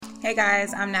Hey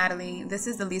guys, I'm Natalie. This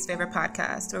is the Least Favorite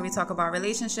Podcast, where we talk about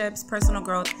relationships, personal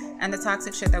growth, and the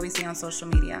toxic shit that we see on social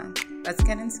media. Let's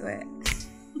get into it.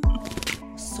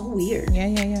 So weird.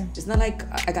 Yeah. It's not like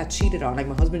I got cheated on. Like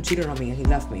my husband cheated on me and he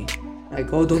left me.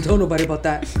 Like, oh, don't tell nobody about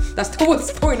that. That's not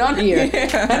what's going on here.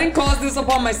 Yeah. I didn't cause this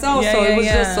upon myself, so it was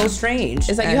just so strange.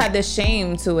 It's like you had this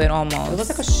shame to it almost. It was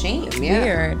like a shame,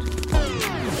 yeah. Weird.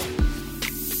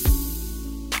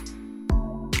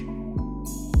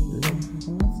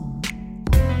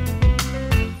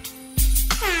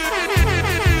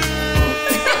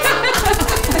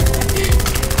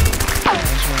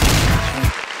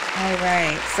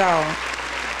 So,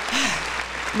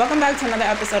 welcome back to another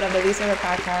episode of the Least Favorite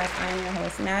Podcast. I'm your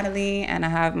host, Natalie, and I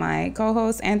have my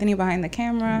co-host, Anthony, behind the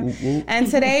camera. And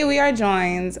today we are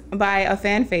joined by a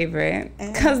fan favorite,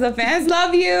 because the fans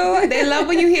love you. They love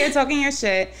when you hear talking your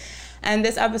shit. And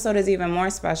this episode is even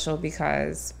more special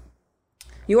because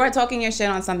you are talking your shit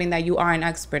on something that you are an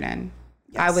expert in.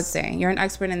 Yes. I would say. You're an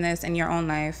expert in this in your own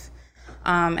life.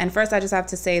 And first, I just have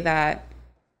to say that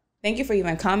thank you for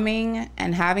even coming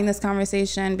and having this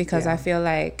conversation because I feel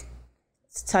like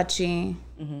it's touchy.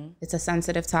 Mm-hmm. It's a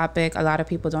sensitive topic. A lot of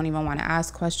people don't even want to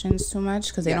ask questions too much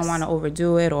because they don't want to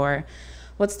overdo it or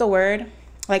what's the word?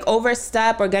 Like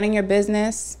overstep or get in your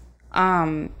business.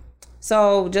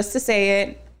 So just to say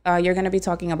it, you're going to be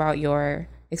talking about your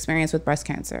experience with breast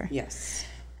cancer. Yes.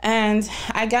 And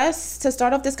I guess to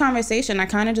start off this conversation, I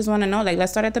kind of just want to know, like,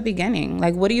 let's start at the beginning.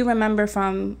 Like, what do you remember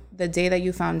from the day that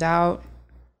you found out?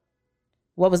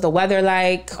 What was the weather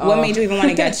like? What made you even want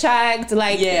to get checked?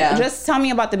 Like, just tell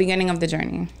me about the beginning of the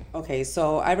journey. Okay,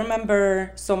 so I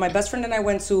remember, my best friend and I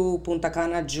went to Punta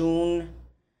Cana June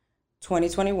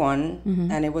 2021,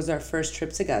 and it was our first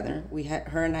trip together.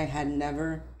 Her and I had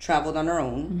never traveled on our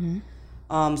own.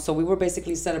 So we were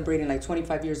basically celebrating like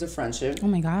 25 years of friendship. Oh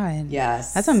my God.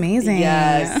 Yes. That's amazing.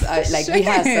 Yes. We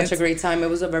had such a great time. It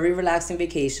was a very relaxing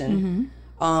vacation.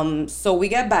 So we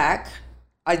get back.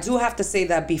 I do have to say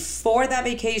that before that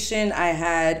vacation, I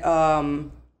had a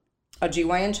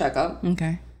GYN checkup.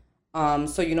 Okay.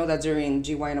 So you know that during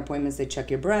GYN appointments, they check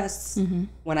your breasts.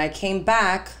 When I came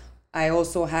back, I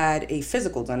also had a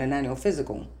physical done, an annual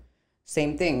physical.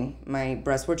 Same thing. My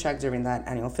breasts were checked during that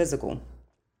annual physical.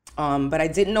 But I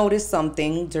did notice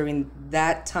something during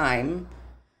that time.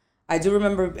 I do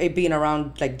remember it being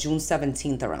around like June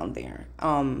 17th around there.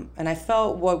 And I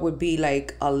felt what would be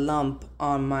like a lump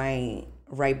on my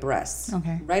right breast.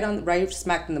 Okay. Right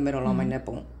smack in the middle on my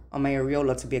nipple, on my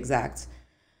areola to be exact.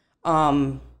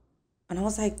 And I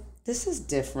was like, this is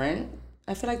different.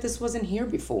 I feel like this wasn't here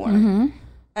before. And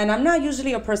I'm not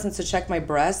usually a person to check my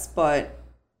breasts, but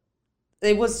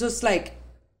it was just like,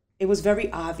 it was very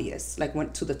obvious, like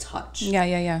went to the touch.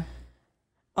 Yeah.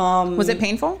 Was it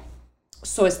painful?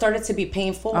 So it started to be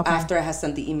painful after I had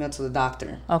sent the email to the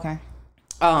doctor. Okay.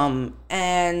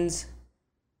 And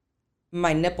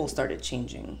my nipple started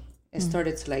changing. It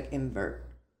started to like invert,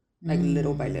 like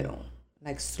little by little,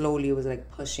 like slowly it was like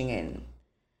pushing in.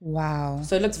 Wow.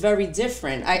 So it looks very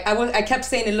different. I kept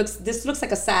saying this looks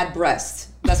like a sad breast.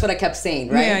 That's what I kept saying,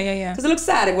 right? Yeah. Because it looks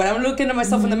sad. When I'm looking at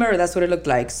myself in the mirror, that's what it looked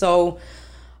like. So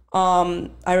I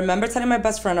remember telling my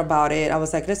best friend about it. I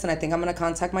was like, listen, I think I'm gonna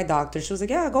contact my doctor. She was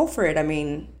like, yeah, go for it. I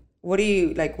mean, what do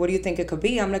you think it could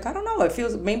be? I'm like, I don't know. It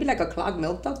feels maybe like a clogged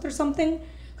milk duct or something.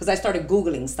 Because I started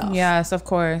Googling stuff. Yes, of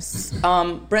course.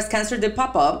 Breast cancer did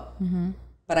pop up,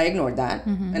 but I ignored that.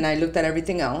 And I looked at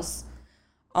everything else.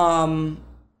 And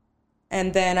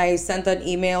then I sent an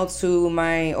email to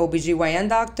my OBGYN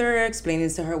doctor explaining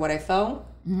to her what I felt.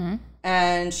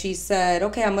 And she said,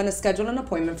 okay, I'm going to schedule an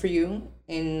appointment for you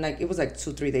in it was like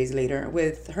 2-3 days later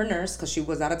with her nurse because she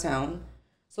was out of town.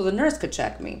 So the nurse could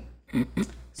check me.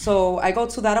 So I go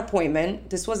to that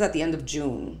appointment. This was at the end of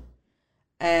June.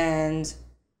 And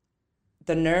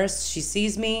the nurse, she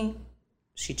sees me,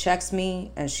 she checks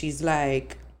me, and she's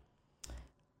like,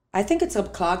 I think it's a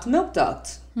clogged milk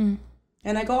duct. And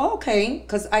I go, oh, okay,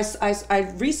 because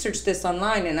I researched this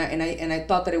online and I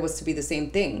thought that it was to be the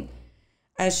same thing.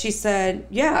 And she said,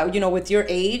 yeah, with your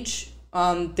age,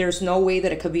 there's no way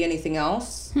that it could be anything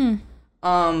else.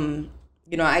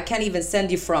 I can't even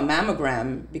send you for a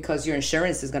mammogram because your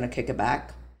insurance is gonna kick it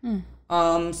back.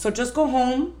 So just go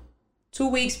home. 2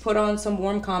 weeks, put on some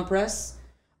warm compress,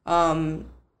 and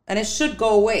it should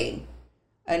go away.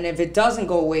 And if it doesn't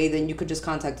go away, then you could just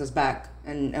contact us back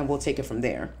and we'll take it from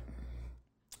there.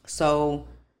 So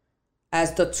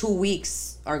as the 2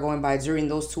 weeks are going by, during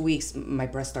those 2 weeks, my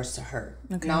breast starts to hurt.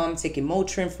 Okay. Now I'm taking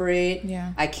Motrin for it.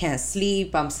 Yeah. I can't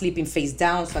sleep. I'm sleeping face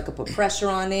down so I could put pressure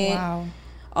on it. Wow.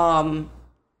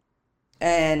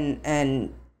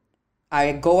 And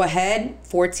I go ahead,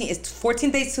 it's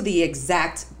 14 days to the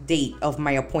exact date of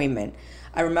my appointment.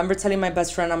 I remember telling my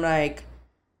best friend, I'm like,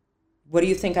 what do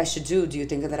you think I should do? Do you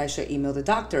think that I should email the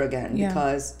doctor again? Yeah.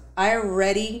 Because I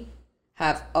already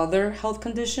have other health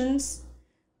conditions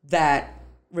that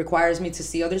requires me to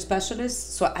see other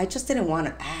specialists. So I just didn't want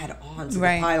to add on to the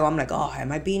pile. I'm like, oh,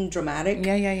 am I being dramatic?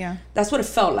 Yeah. That's what it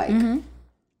felt like. And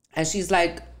she's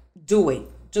like, do it.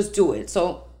 Just do it.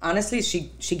 So honestly,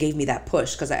 she gave me that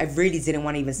push because I really didn't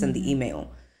want to even send the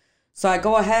email. So I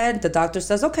go ahead. The doctor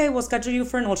says, okay, we'll schedule you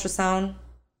for an ultrasound.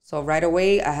 So right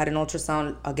away, I had an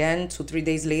ultrasound again 2-3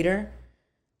 days later.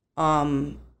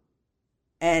 And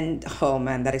oh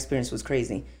man, that experience was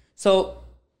crazy. So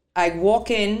I walk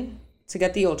in to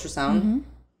get the ultrasound.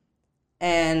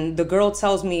 And the girl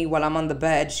tells me while I'm on the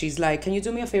bed, she's like, can you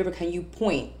do me a favor? Can you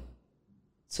point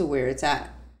to where it's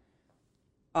at?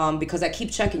 Because I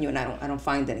keep checking you and I don't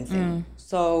find anything.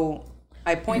 So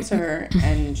I point to her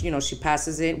and, she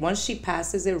passes it. Once she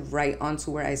passes it right onto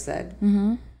where I said,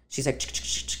 she's like,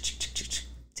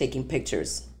 taking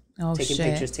pictures,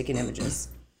 taking images.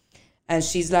 And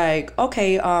she's like,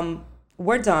 okay,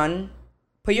 we're done.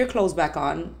 Put your clothes back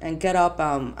on and get up.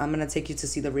 I'm going to take you to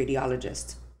see the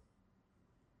radiologist.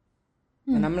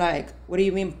 And I'm like, what do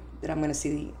you mean that I'm going to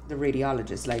see the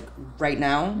radiologist? Like right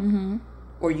now?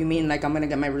 Or you mean like I'm going to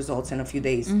get my results in a few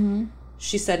days?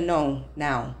 She said, no,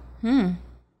 now. I'm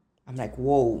like,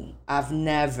 whoa, I've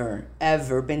never,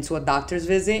 ever been to a doctor's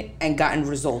visit and gotten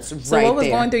results right there. So what was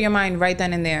going through your mind right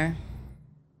then and there?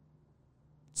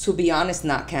 To be honest,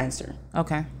 not cancer.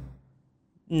 Okay.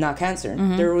 Not cancer.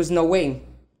 There was no way.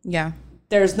 Yeah.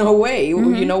 There's no way.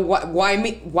 Why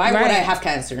me? Why would I have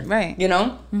cancer? Right.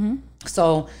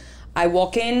 So I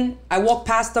walk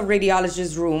past the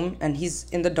radiologist's room and he's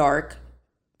in the dark,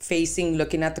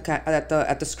 looking at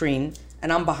the screen,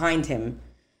 and I'm behind him.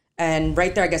 And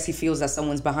right there, I guess he feels that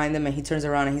someone's behind him, and he turns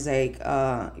around and he's like,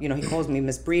 he calls me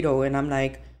Miss Brito, and I'm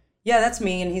like, yeah, that's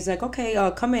me. And he's like, okay,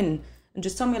 come in and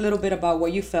just tell me a little bit about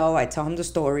what you felt. I tell him the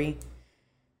story,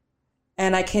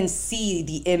 and I can see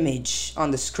the image on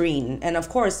the screen. And of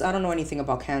course, I don't know anything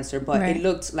about cancer, but it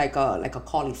looked like a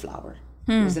cauliflower.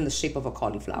 It was in the shape of a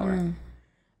cauliflower.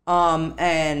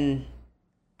 And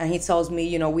he tells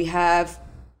me,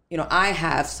 I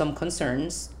have some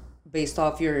concerns based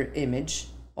off your image,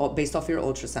 or based off your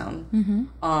ultrasound.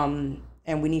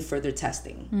 And we need further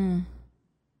testing.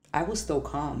 I was still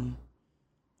calm.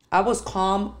 I was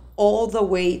calm all the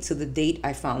way to the date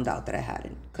I found out that I had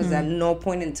it. Because at no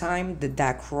point in time did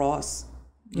that cross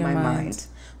my mind.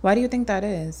 Why do you think that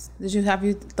is? Have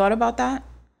you thought about that?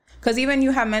 Because even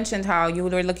you have mentioned how you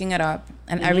were looking it up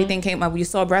and everything came up. You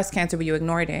saw breast cancer, but you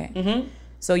ignored it.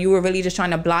 So you were really just trying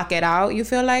to block it out, you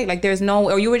feel like? Like there's no,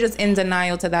 or you were just in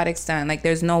denial to that extent. Like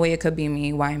there's no way it could be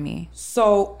me. Why me?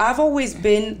 So I've always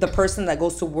been the person that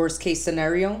goes to worst case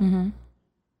scenario.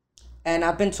 And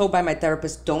I've been told by my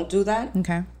therapist, don't do that.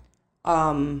 Okay.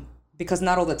 Because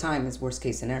not all the time is worst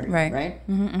case scenario, right?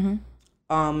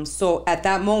 Mm-hmm. So at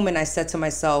that moment, I said to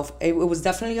myself, it was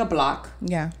definitely a block.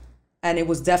 Yeah. And it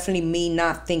was definitely me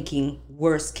not thinking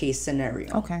worst case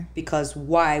scenario. Okay. Because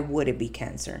why would it be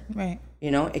cancer? Right.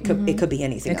 It could be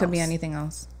anything else. It could be anything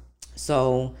else.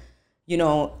 So,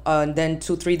 and then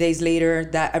 2-3 days later,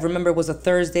 that I remember it was a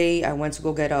Thursday, I went to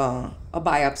go get a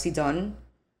biopsy done,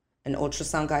 an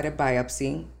ultrasound guided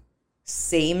biopsy.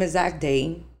 Same exact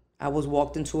day, I was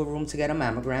walked into a room to get a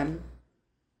mammogram.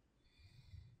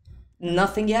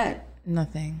 Nothing yet.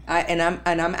 Nothing.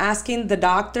 I'm asking the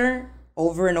doctor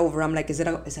over and over. I'm like, is it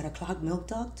a clogged milk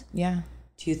duct? Yeah.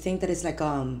 Do you think that it's like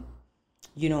a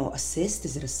cyst?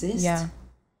 Is it a cyst? Yeah.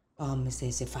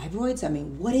 Is it fibroids? I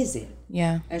mean, what is it?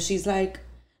 Yeah. And she's like,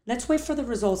 let's wait for the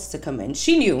results to come in.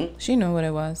 She knew. She knew what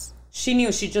it was. She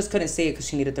knew. She just couldn't say it because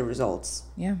she needed the results.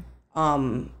 Yeah.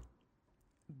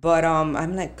 But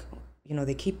I'm like,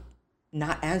 they keep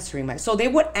not answering so they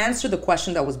would answer the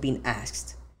question that was being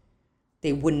asked.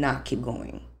 They would not keep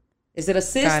going. Is it a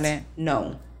cyst? Got it.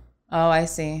 No. Oh, I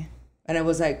see. And I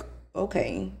was like,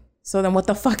 okay. So then what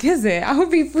the fuck is it? I would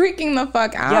be freaking the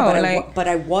fuck out. Yeah, but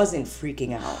I wasn't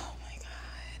freaking out. Oh my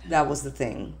God. That was the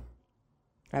thing.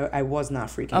 I was not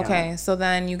freaking out. Okay, so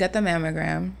then you get the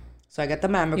mammogram. So I get the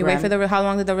mammogram. You wait for how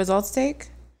long did the results take?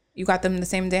 You got them the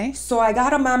same day? So I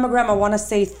got a mammogram, I want to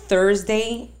say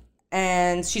Thursday.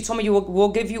 And she told me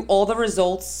we'll give you all the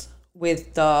results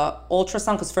with the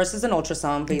ultrasound. Because first is an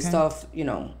ultrasound based off,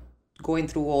 going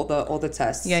through all the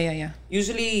tests. Yeah.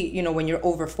 Usually, when you're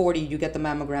over 40, you get the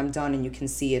mammogram done and you can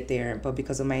see it there. But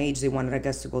because of my age, they wanted, I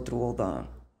guess, to go through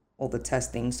all the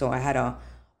testing. So I had a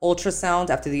ultrasound.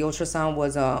 After the ultrasound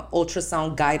was a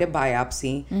ultrasound guided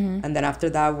biopsy. And then after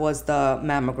that was the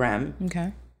mammogram.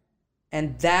 Okay.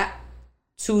 And that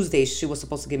Tuesday, she was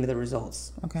supposed to give me the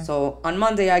results. Okay. So on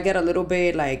Monday, I get a little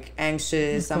bit like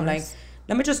anxious. I'm like,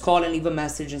 let me just call and leave a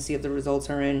message and see if the results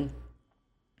are in.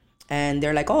 And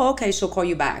they're like, oh, okay, she'll call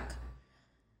you back.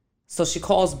 So she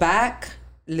calls back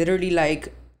literally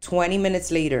like 20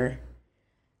 minutes later.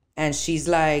 And she's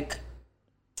like,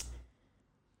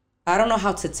 I don't know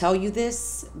how to tell you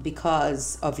this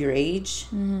because of your age.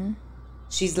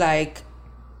 She's like,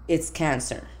 it's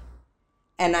cancer.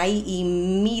 And I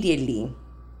immediately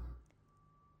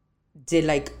did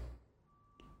like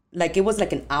it was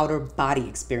like an outer body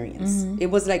experience. It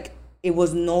was like, it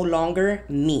was no longer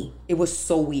me. It was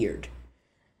so weird.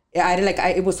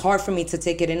 It was hard for me to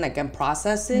take it in like and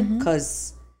process it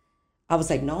because I was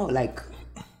like, no, like,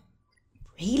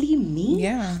 really me?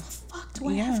 Yeah. How the fuck do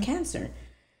I have cancer?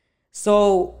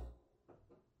 So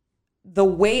the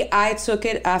way I took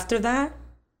it after that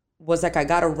was like, I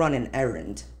gotta run an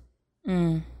errand.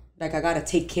 Like, I gotta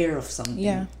take care of something.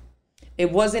 Yeah.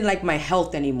 It wasn't like my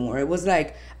health anymore. It was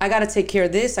like, I gotta take care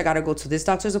of this. I gotta go to this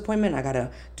doctor's appointment. I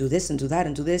gotta do this and do that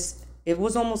and do this. It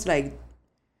was almost like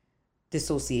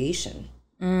dissociation.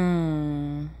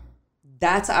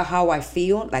 That's how I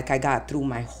feel like I got through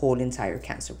my whole entire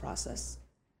cancer process.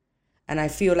 And I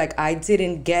feel like I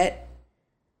didn't get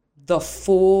the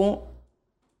full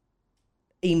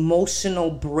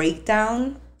emotional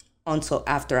breakdown until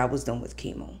after I was done with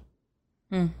chemo.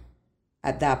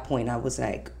 At that point, I was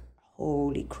like,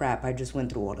 holy crap, I just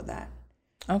went through all of that.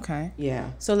 Okay.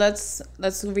 Yeah. So let's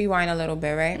rewind a little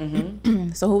bit,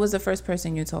 right? So who was the first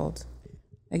person you told?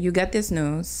 Like, you get this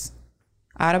news,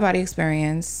 out of body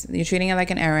experience, you're treating it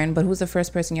like an errand, but who's the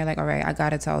first person you're like, all right, I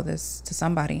gotta tell this to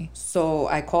somebody? So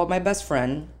I called my best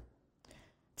friend.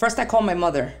 First, I called my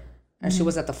mother, and she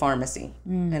was at the pharmacy.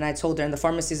 And I told her, and the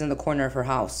pharmacy's in the corner of her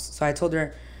house. So I told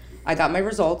her, I got my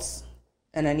results,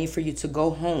 and I need for you to go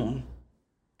home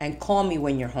and call me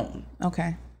when you're home.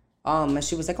 Okay. And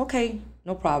she was like, okay,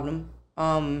 no problem.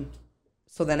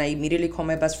 So then I immediately called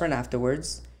my best friend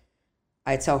afterwards.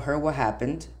 I tell her what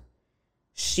happened.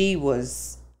 She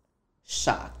was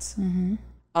shocked.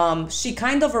 She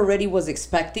kind of already was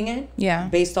expecting it. Yeah.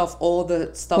 Based off all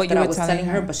the stuff What that you I were was telling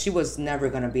telling her, her. but she was never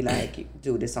gonna be like,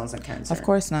 dude, this sounds like cancer. Of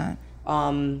course not.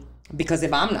 Because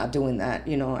if I'm not doing that,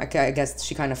 you know, I guess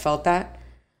she kind of felt that.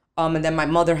 And then my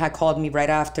mother had called me right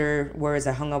afterwards.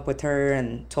 I hung up with her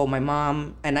and told my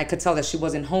mom, and I could tell that she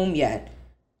wasn't home yet.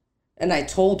 And I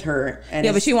told her, and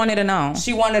Yeah, but she wanted to know.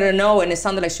 she wanted to know, and it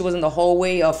sounded like she was in the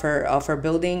hallway of her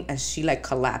building, and she like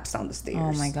collapsed down the stairs.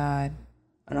 Oh my God.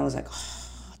 And I was like,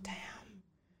 oh damn.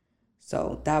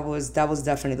 So that was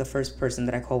definitely the first person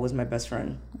that I called, was my best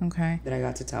friend. Okay. That I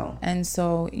got to tell. And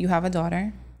so you have a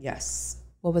daughter. Yes.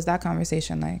 What was that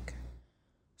conversation like?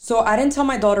 So I didn't tell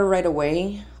my daughter right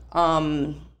away,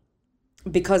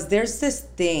 because there's this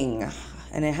thing,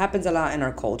 and it happens a lot in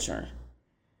our culture,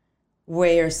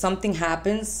 where something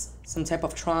happens, some type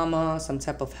of trauma, some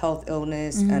type of health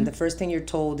illness, and the first thing you're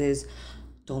told is,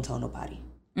 don't tell nobody.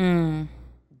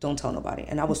 Don't tell nobody.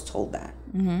 And I was told that.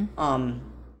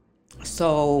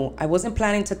 So I wasn't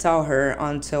planning to tell her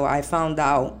until I found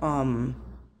out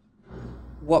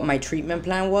what my treatment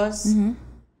plan was. And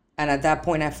at that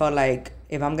point, I felt like,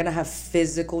 if I'm gonna have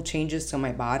physical changes to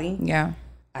my body, Yeah.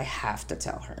 I have to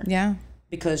tell her. Yeah.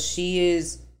 Because she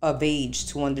is of age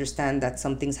to understand that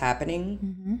something's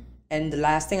happening. And the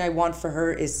last thing I want for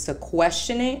her is to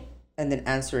question it and then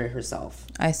answer it herself.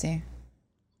 I see.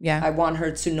 Yeah. I want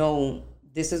her to know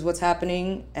this is what's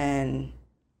happening and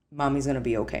mommy's gonna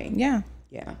be okay. Yeah.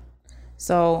 Yeah.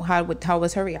 So how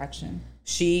was her reaction?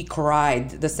 She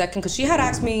cried the second, because she had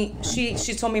asked me, she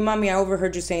told me, Mommy, I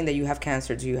overheard you saying that you have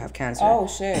cancer. Do you have cancer? Oh,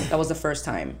 shit. That was the first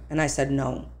time. And I said,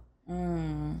 no.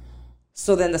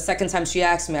 So then the second time she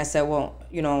asked me, I said, well,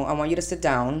 you know, I want you to sit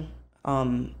down.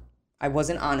 I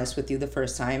wasn't honest with you the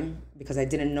first time because I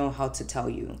didn't know how to tell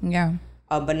you. Yeah.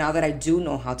 But now that I do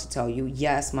know how to tell you,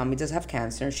 yes, Mommy does have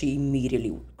cancer. She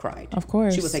immediately cried. Of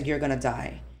course. She was like, you're going to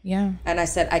die. Yeah. And I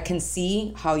said, I can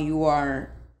see how you are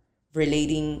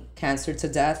relating cancer to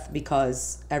death,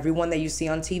 because everyone that you see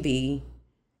on TV,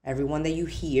 everyone that you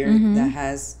hear that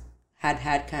has had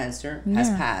cancer has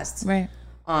passed. Right.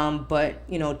 But,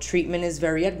 you know, treatment is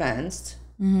very advanced.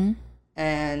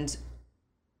 And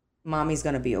mommy's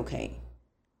going to be okay.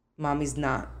 Mommy's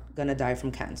not going to die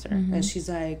from cancer. And she's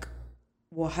like,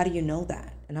 well, how do you know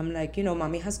that? And I'm like,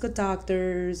 mommy has good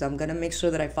doctors. I'm going to make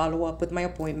sure that I follow up with my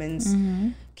appointments,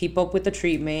 keep up with the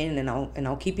treatment, and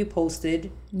I'll keep you posted.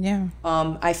 Yeah.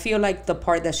 I feel like the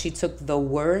part that she took the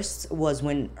worst was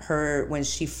when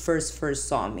she first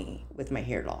saw me with my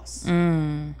hair loss.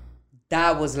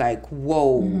 That was like,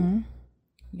 whoa.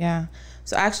 Yeah.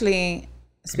 So actually,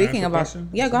 speaking about...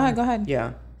 Yeah, go ahead.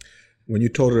 Yeah. When you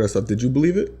told her that stuff, did you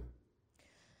believe it?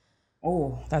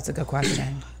 Oh, that's a good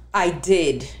question. I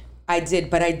did,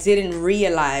 but I didn't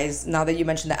realize, now that you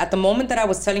mentioned that, at the moment that I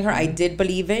was telling her, I did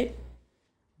believe it.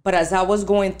 But as I was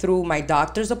going through my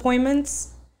doctor's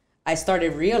appointments, I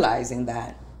started realizing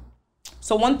that.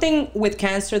 So one thing with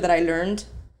cancer that I learned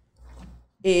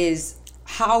is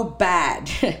how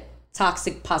bad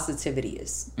toxic positivity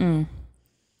is.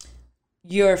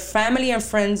 Your family and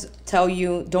friends tell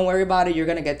you, don't worry about it, you're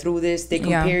going to get through this. They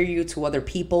compare you to other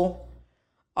people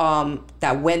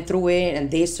that went through it and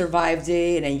they survived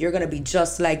it, and you're going to be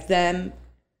just like them.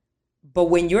 But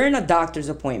when you're in a doctor's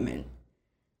appointment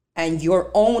and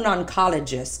your own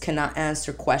oncologist cannot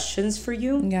answer questions for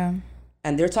you,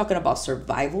 and they're talking about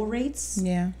survival rates,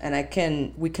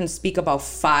 and we can speak about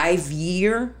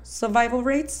 5-year survival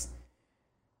rates.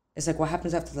 It's like, what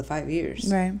happens after the 5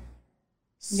 years? Right.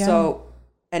 So,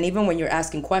 and even when you're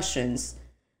asking questions,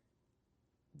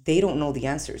 they don't know the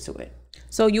answer to it.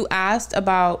 So you asked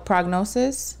about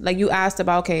prognosis? Like you asked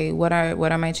about, okay, what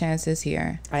are my chances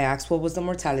here? I asked what was the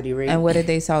mortality rate. And what did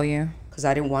they tell you? Because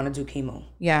I didn't want to do chemo.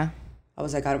 Yeah. I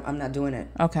was like, I'm not doing it.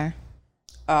 Okay.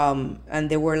 And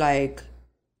they were like,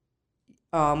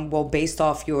 well, based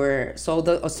off your... So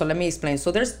let me explain.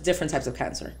 So there's different types of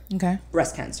cancer. Okay.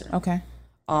 Breast cancer. Okay.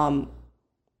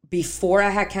 Before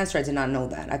I had cancer, I did not know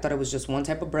that. I thought it was just one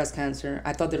type of breast cancer.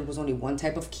 I thought there was only one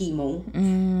type of chemo.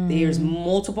 There's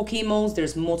multiple chemos.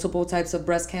 There's multiple types of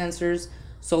breast cancers.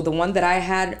 So the one that I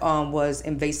had was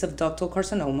invasive ductal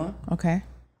carcinoma. Okay.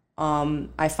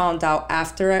 I found out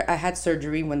after I had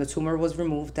surgery, when the tumor was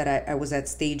removed, that I was at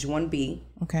stage 1B.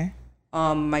 Okay.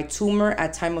 My tumor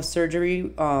at time of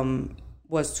surgery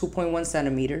was 2.1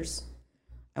 centimeters.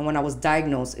 And when I was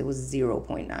diagnosed, it was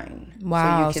 0.9.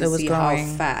 Wow, so you can see growing.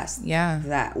 how fast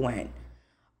that went.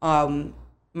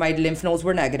 My lymph nodes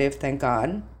were negative, thank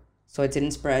God. So it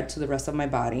didn't spread to the rest of my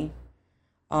body.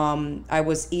 I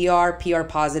was PR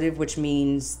positive, which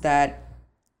means that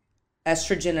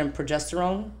estrogen and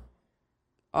progesterone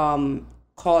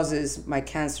causes my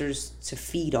cancers to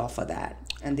feed off of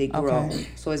that. And they grow. Okay.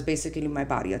 So it's basically my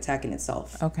body attacking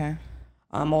itself. Okay.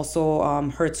 I'm also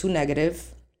HER2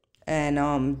 negative.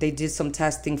 And they did some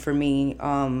testing for me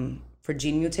for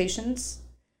gene mutations.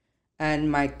 And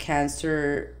my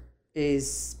cancer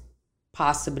is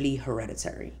possibly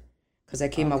hereditary. Because I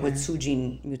came up with 2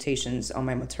 gene mutations on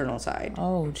my maternal side.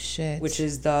 Oh, shit. Which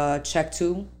is the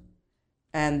CHEK2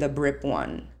 and the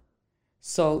BRIP1.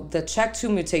 So the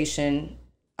CHEK2 mutation,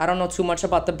 I don't know too much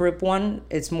about the BRIP1.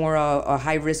 It's more a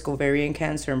high-risk ovarian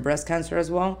cancer and breast cancer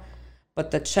as well. But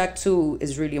the CHEK2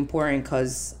 is really important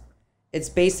because it's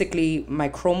basically my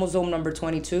chromosome number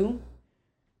 22.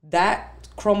 That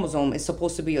chromosome is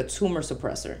supposed to be a tumor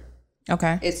suppressor.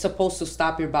 Okay. It's supposed to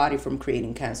stop your body from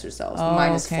creating cancer cells.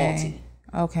 Mine is faulty.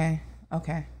 Okay. Wow.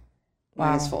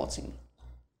 Mine is faulty.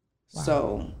 Wow.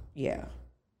 So, yeah.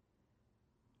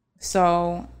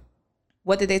 So,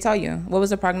 what did they tell you? What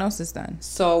was the prognosis then?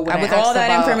 So when with all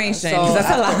that information, because that's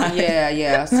a lot.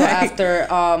 Yeah. So after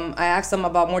I asked them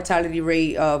about mortality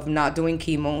rate of not doing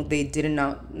chemo, they didn't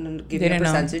give me a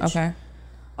percentage. Okay.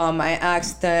 I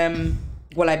asked them,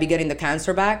 will I be getting the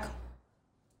cancer back?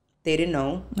 They didn't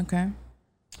know. Okay.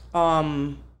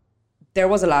 There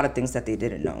was a lot of things that they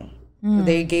didn't know.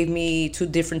 They gave me 2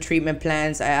 different treatment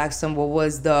plans. I asked them what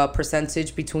was the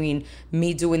percentage between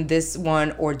me doing this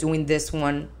one or doing this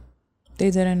one. They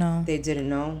didn't know. They didn't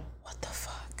know. What the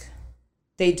fuck?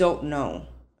 They don't know.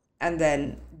 And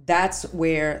then that's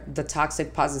where the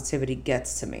toxic positivity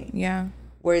gets to me. Yeah.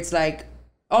 Where it's like,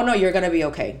 oh no, you're going to be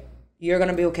okay. You're going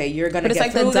to be okay. You're going to get through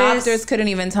this. But it's like the doctors couldn't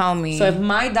even tell me. So if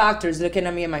my doctor's looking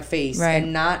at me in my face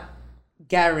and not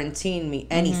guaranteeing me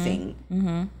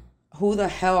anything, who the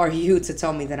hell are you to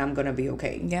tell me that I'm going to be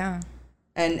okay? Yeah.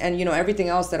 And you know, everything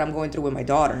else that I'm going through with my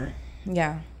daughter.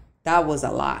 Yeah. That was a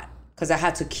lot. Because I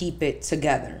had to keep it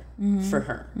together for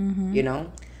her, you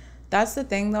know? That's the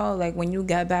thing, though. Like, when you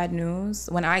get bad news,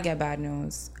 when I get bad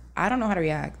news, I don't know how to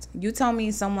react. You tell me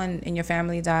someone in your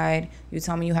family died. You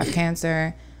tell me you have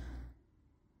cancer.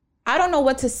 I don't know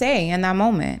what to say in that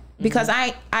moment. Because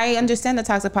I understand the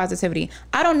toxic positivity.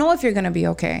 I don't know if you're going to be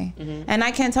okay. And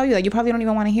I can't tell you that. You probably don't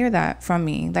even want to hear that from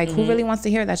me. Like, who really wants to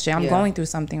hear that shit? I'm going through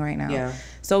something right now. Yeah.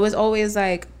 So it's always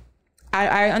like,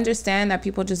 I understand that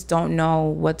people just don't know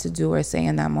what to do or say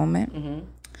in that moment. Mm-hmm.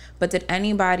 But did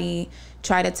anybody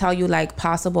try to tell you like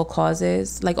possible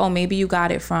causes? Like, oh, maybe you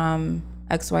got it from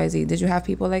XYZ. Did you have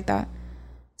people like that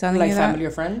telling like you that? family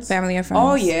or friends? Family or friends.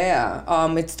 Oh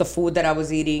yeah. It's the food that I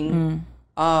was eating.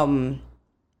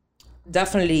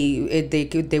 Definitely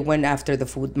they went after the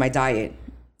food, my diet,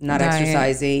 not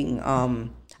exercising.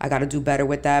 I got to do better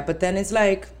with that. But then it's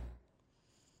like,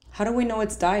 how do we know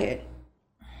it's diet?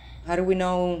 How do we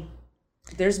know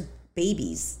there's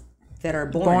babies that are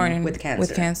born with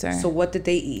cancer? So what did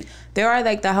they eat? There are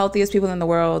like the healthiest people in the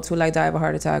world who like die of a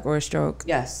heart attack or a stroke.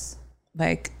 Yes.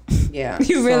 Like, yeah.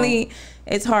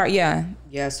 It's hard. Yeah.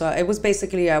 Yeah. So it was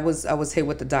basically, I was hit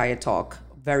with the diet talk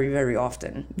very, very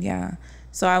often. Yeah.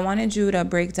 So I wanted you to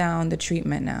break down the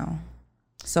treatment now.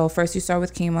 So first you start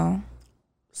with chemo.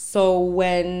 So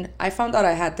when I found out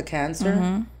I had the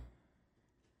cancer,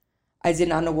 I did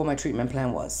not know what my treatment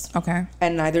plan was. Okay.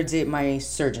 And neither did my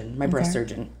surgeon, my breast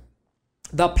surgeon.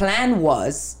 The plan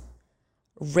was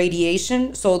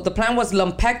radiation. So the plan was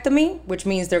lumpectomy, which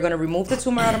means they're going to remove the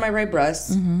tumor out of my right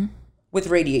breast with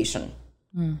radiation.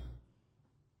 And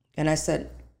I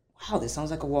said, wow, this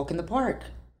sounds like a walk in the park.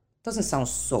 Doesn't sound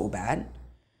so bad.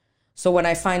 So when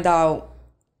I find out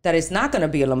that it's not going to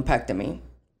be a lumpectomy,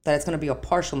 that it's going to be a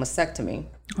partial mastectomy.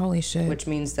 Holy shit. Which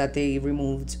means that they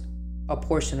removed a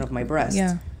portion of my breast.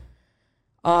 Yeah.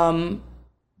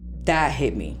 That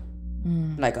hit me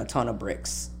like a ton of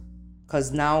bricks.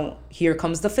 Because now here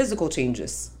comes the physical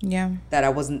changes. Yeah. That I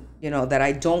wasn't, that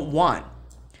I don't want.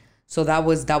 So that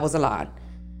was a lot.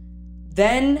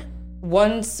 Then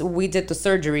once we did the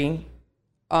surgery,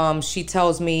 she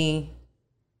tells me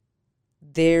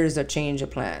there's a change of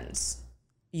plans.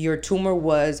 Your tumor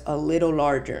was a little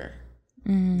larger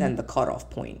than the cutoff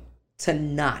point to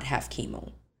not have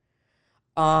chemo.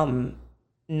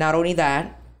 Not only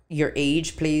that, your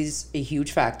age plays a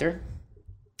huge factor.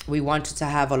 We want you to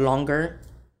have a longer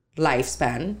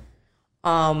lifespan.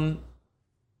 And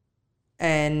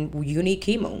you need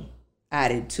chemo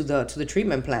added to the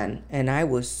treatment plan. And I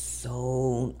was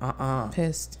so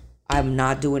pissed. I'm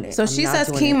not doing it. So she says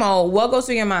chemo. What goes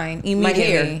through your mind immediately? My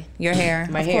hair. Your hair.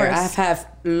 My hair. I have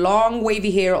long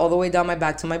wavy hair all the way down my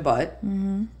back to my butt.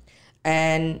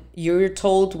 And you're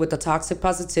told with the toxic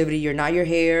positivity, you're not your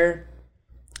hair.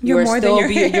 You're more than your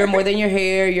hair. You're more than your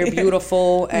hair. You're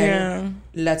beautiful. And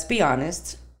let's be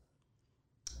honest.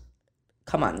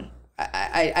 Come on.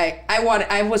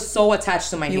 I was so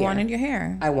attached to my hair. You wanted your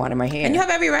hair. I wanted my hair. And you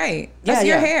have every right. That's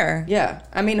your hair. Yeah.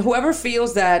 I mean, whoever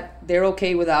feels that they're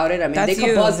okay without it, I mean, they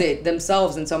can buzz it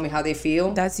themselves and tell me how they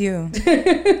feel. That's you.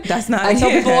 That's not I tell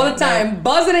people all the time,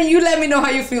 buzz it and you let me know how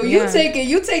you feel. You take it.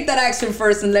 You take that action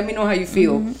first and let me know how you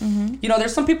feel.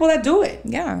 There's some people that do it.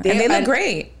 Yeah. And they look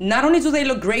great. Not only do they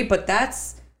look great, but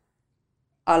that's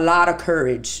a lot of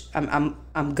courage. I'm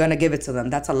going to give it to them.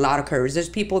 That's a lot of courage. There's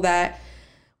people that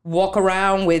walk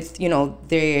around with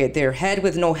their head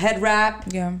with no head wrap.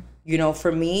 Yeah.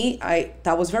 For me,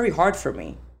 that was very hard for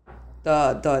me.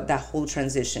 That whole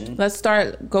transition. Let's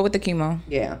go with the chemo.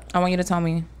 Yeah. I want you to tell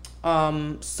me.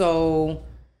 So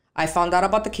I found out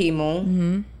about the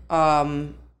chemo.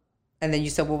 And then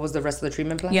you said, what was the rest of the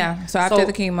treatment plan? Yeah. So after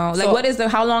the chemo,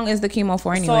 how long is the chemo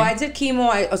for anyway? So I did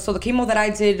chemo. So the chemo that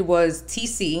I did was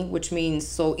TC, which means,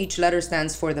 so each letter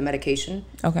stands for the medication.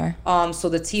 Okay. So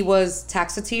the T was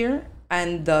Taxotere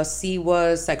and the C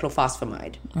was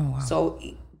cyclophosphamide. Oh, wow. So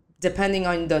depending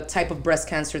on the type of breast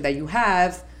cancer that you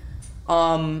have,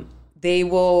 they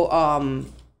will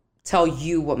tell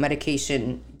you what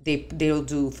medication they'll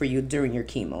do for you during your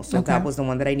chemo. So that was the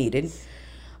one that I needed.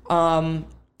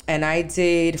 And I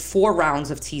did 4 rounds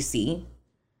of TC.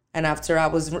 And after I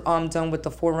was done with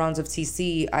the 4 rounds of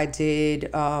TC, I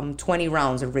did 20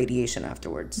 rounds of radiation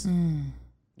afterwards.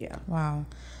 Yeah. Wow.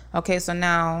 Okay, so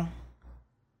now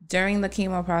during the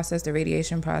chemo process, the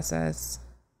radiation process,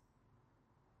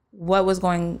 what was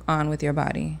going on with your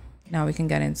body? Now we can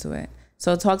get into it.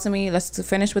 So talk to me. Let's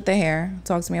finish with the hair.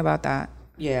 Talk to me about that.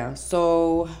 Yeah.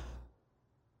 So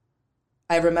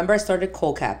I remember I started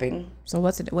cold capping. So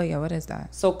what is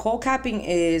that? So cold capping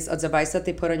is a device that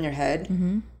they put on your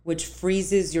head, which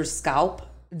freezes your scalp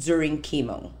during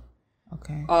chemo.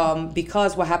 Okay.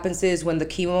 Because what happens is when the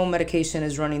chemo medication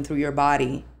is running through your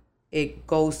body, it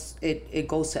goes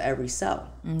to every cell.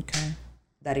 Okay.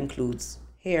 That includes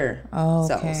hair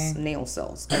cells, nail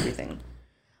cells, everything.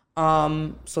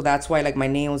 So that's why like my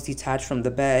nails detach from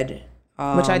the bed.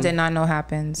 Which I did not know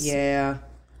happens. Yeah.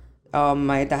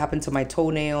 That happened to my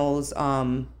toenails.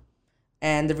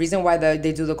 And the reason why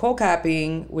they do the cold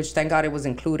capping, which thank God it was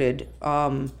included,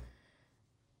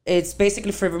 it's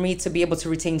basically for me to be able to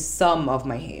retain some of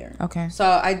my hair. Okay. So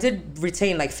I did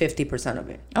retain like 50% of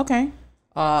it. Okay.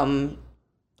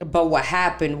 But what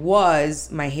happened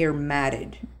was my hair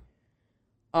matted.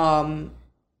 And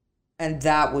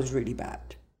that was really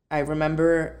bad. I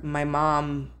remember my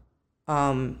mom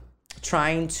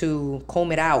trying to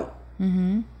comb it out.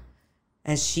 Mm-hmm.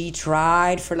 And she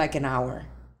tried for like an hour.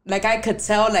 Like I could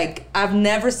tell, like I've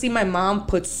never seen my mom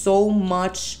put so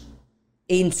much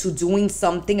into doing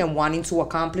something and wanting to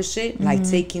accomplish it, like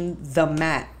taking the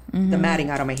matting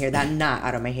out of my hair, that knot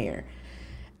out of my hair.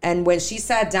 And when she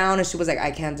sat down and she was like, I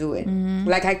can't do it.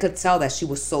 Like I could tell that she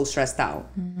was so stressed out.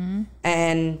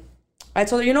 And I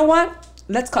told her, you know what?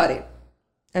 Let's cut it.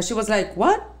 And she was like,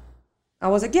 what? I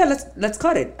was like, yeah, let's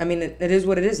cut it. I mean, it is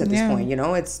what it is at this point, you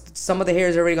know? It's some of the hair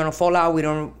is already gonna fall out. We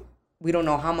don't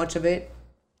know how much of it.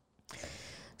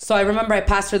 So I remember I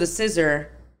passed her the scissor,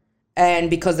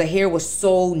 and because the hair was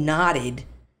so knotted,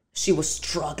 she was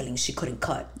struggling. She couldn't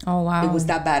cut. Oh, wow. It was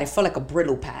that bad. It felt like a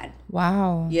brittle pad.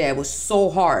 Wow. Yeah, it was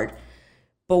so hard.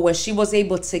 But when she was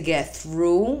able to get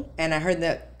through, and I heard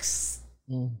the,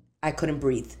 I couldn't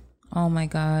breathe. Oh, my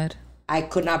God. I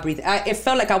could not breathe. It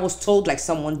felt like I was told like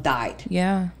someone died.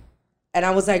 Yeah. And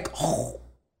I was like, oh.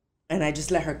 And I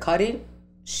just let her cut it.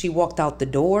 She walked out the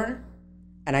door.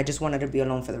 And I just wanted to be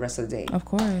alone for the rest of the day. Of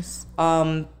course.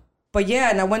 But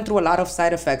yeah, and I went through a lot of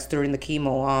side effects during the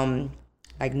chemo.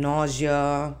 Like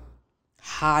nausea,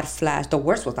 hot flash. The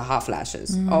worst was the hot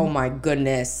flashes. Oh my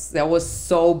goodness. That was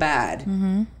so bad.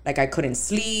 Like I couldn't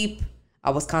sleep.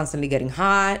 I was constantly getting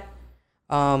hot.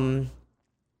 What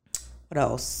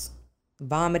else?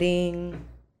 Vomiting.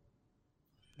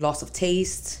 Loss of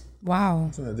taste. Wow.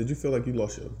 So, did you feel like you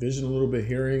lost your vision a little bit,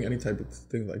 hearing, any type of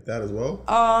thing like that as well?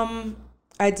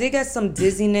 I did get some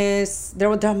dizziness. There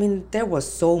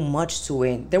was so much to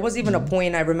it. There was even a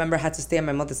point I remember I had to stay at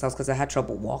my mother's house because I had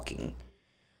trouble walking.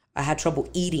 I had trouble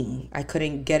eating. I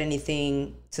couldn't get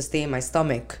anything to stay in my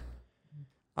stomach.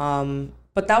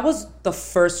 But that was the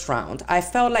first round. I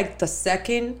felt like the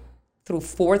second through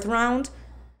fourth round,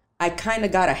 I kind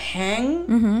of got a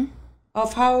hang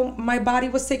of how my body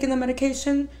was taking the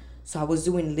medication. So I was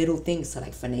doing little things to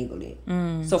like finagle it.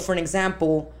 So for an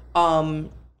example,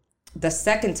 the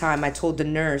second time I told the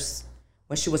nurse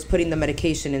when she was putting the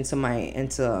medication into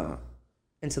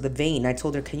the vein, I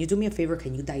told her, can you do me a favor?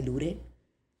 Can you dilute it?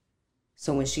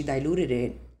 So when she diluted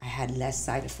it, I had less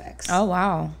side effects. Oh,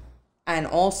 wow. And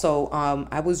also,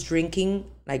 I was drinking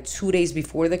like 2 days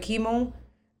before the chemo,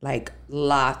 like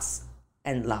lots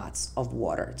and lots of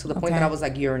water to the point that I was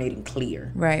like urinating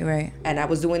clear. Right. And I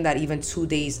was doing that even 2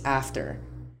 days after.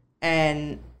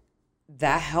 And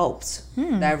that helped.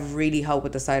 That really helped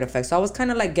with the side effects. So I was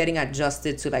kind of like getting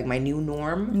adjusted to like my new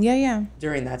norm. Yeah.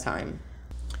 During that time.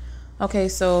 Okay,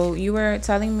 so you were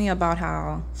telling me about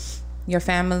how your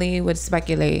family would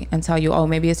speculate and tell you, oh,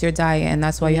 maybe it's your diet and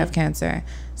that's why you have cancer.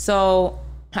 So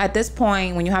at this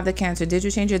point, when you have the cancer, did you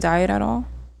change your diet at all?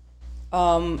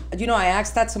 I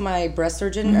asked that to my breast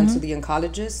surgeon and to the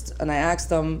oncologist, and I asked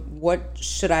them, what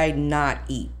should I not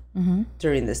eat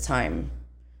during this time?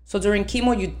 So during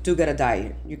chemo, you do get a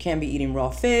diet. You can't be eating raw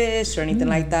fish or anything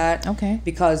like that. Okay.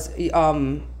 Because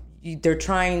they're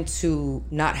trying to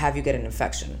not have you get an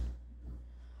infection.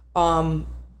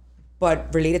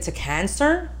 But related to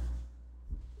cancer,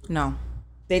 no.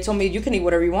 They told me you can eat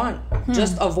whatever you want.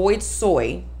 Just avoid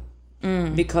soy.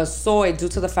 Because soy, due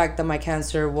to the fact that my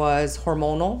cancer was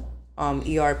hormonal,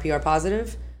 ER/PR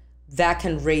positive, that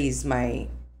can raise my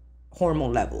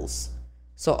hormone levels.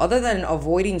 So other than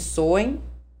avoiding soy,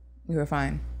 You were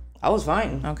fine. I was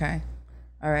fine. Okay.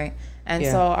 All right. And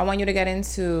so I want you to get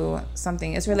into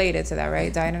something. It's related to that,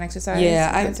 right? Diet and exercise.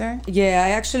 I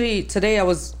actually today I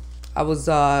was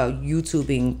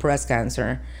YouTubing breast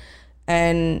cancer,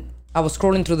 and I was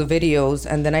scrolling through the videos,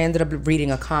 and then I ended up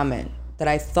reading a comment that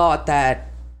I thought that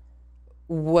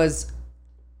was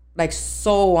like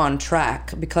so on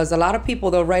track, because a lot of people,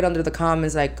 they'll write under the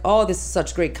comments like, oh, this is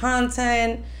such great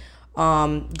content,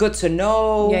 good to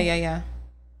know. Yeah.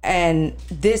 And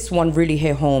this one really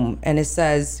hit home, and it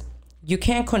says, you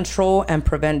can't control and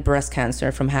prevent breast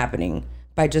cancer from happening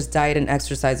by just diet and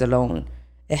exercise alone.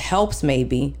 It helps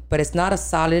maybe, but it's not a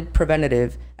solid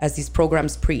preventative as these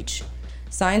programs preach.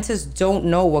 Scientists don't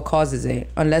know what causes it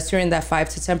unless you're in that 5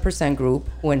 to 10% group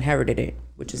who inherited it,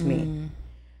 which is me.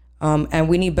 And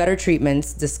we need better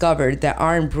treatments discovered that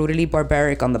aren't brutally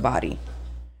barbaric on the body.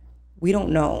 We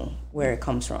don't know where it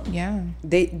comes from. Yeah.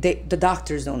 The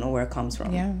doctors don't know where it comes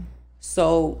from. Yeah.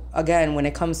 So again, when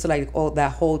it comes to like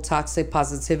that whole toxic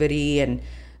positivity and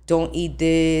don't eat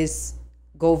this,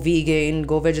 go vegan,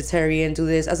 go vegetarian, do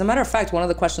this. As a matter of fact, one of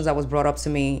the questions that was brought up to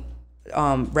me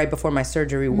right before my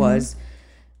surgery was,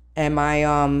 am I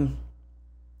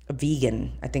a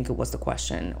vegan? I think it was the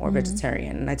question, or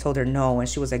vegetarian. And I told her no, and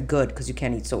she was like, good, because you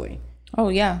can't eat soy. Oh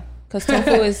yeah, because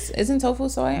tofu isn't tofu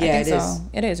soy? Yeah, I think so.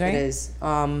 It is, right? It is.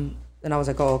 And I was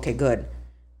like, oh, okay, good.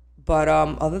 But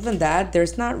other than that,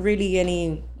 there's not really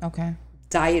any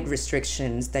diet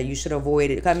restrictions that you should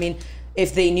avoid. I mean,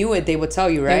 if they knew it, they would tell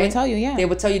you, right? They would tell you, yeah. They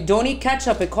would tell you, don't eat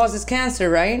ketchup, it causes cancer,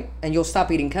 right? And you'll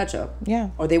stop eating ketchup.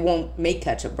 Yeah. Or they won't make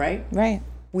ketchup, right? Right.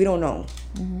 We don't know.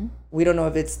 We don't know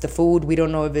if it's the food. We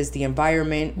don't know if it's the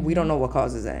environment. We don't know what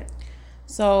causes it.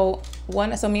 So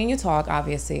me and you talk,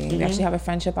 obviously. We actually have a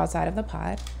friendship outside of the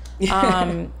pod.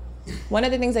 One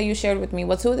of the things that you shared with me,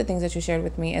 two of the things that you shared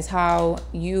with me is how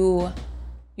you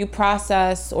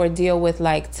process or deal with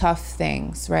like tough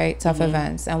things, right? Tough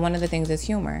events. And one of the things is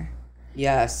humor.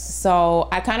 Yes. So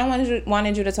I kind of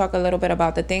wanted you to talk a little bit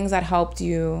about the things that helped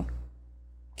you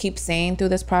keep sane through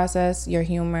this process, your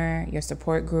humor, your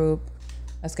support group.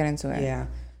 Let's get into it. Yeah.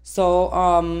 So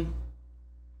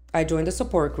I joined the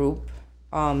support group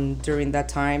during that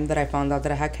time that I found out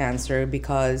that I had cancer,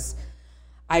 because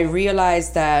I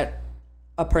realized that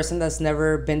a person that's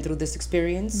never been through this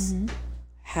experience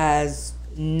has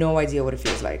no idea what it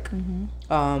feels like.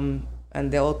 And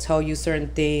they'll tell you certain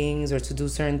things or to do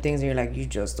certain things, and you're like, you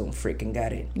just don't freaking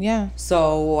get it. Yeah.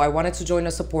 So I wanted to join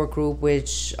a support group,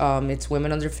 which it's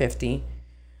women under 50.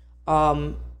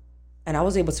 And I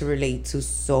was able to relate to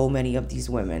so many of these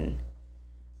women.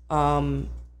 And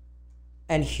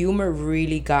humor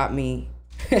really got me,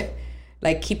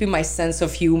 like keeping my sense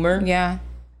of humor. Yeah.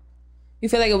 You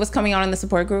feel like it was coming out in the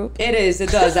support group? It is. It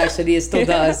does, actually. It still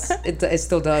does. It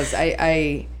still does.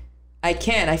 I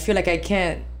can't. I feel like I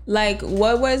can't. Like,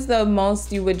 what was the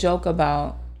most you would joke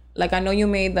about? Like, I know you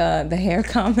made the hair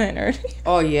comment earlier.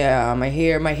 Oh yeah, my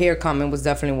hair comment was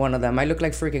definitely one of them. I look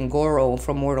like freaking Goro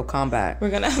from Mortal Kombat.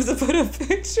 We're gonna have to put a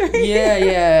picture.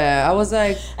 Yeah. I was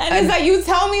like, and it's like, you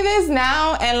tell me this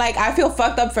now, and like I feel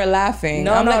fucked up for laughing.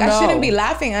 I'm like, I shouldn't be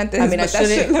laughing at this. I mean, I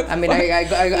shouldn't. I mean,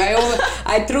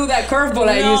 I threw that curveball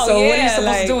at you. So what are you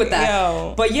supposed to do with that?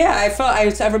 Yo. But yeah,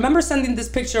 I remember sending this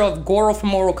picture of Goro from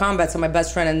Mortal Kombat to my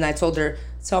best friend, and I told her,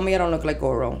 tell me I don't look like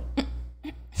Goro.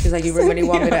 She's like, you really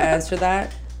want me to answer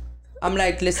that? I'm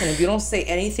like, listen, if you don't say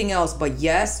anything else but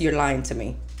yes, you're lying to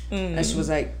me. And she was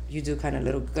like, you do kind of a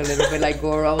little bit like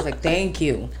Goro. I was like, thank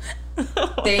you.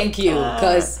 Thank you.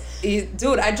 Because,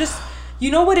 dude, you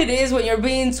know what it is when you're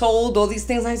being told all these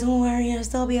things like, don't worry, you're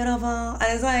still beautiful. And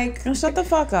it's like, shut the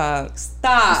fuck up.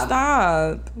 Stop.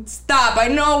 I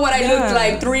know what I looked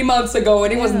like 3 months ago,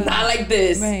 and it was not like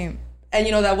this. Right. And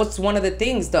you know, that was one of the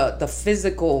things, the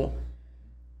physical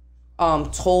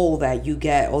toll that you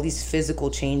get, all these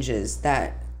physical changes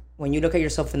that when you look at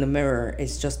yourself in the mirror,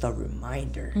 it's just a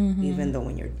reminder, even though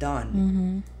when you're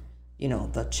done, you know,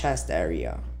 the chest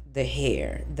area, the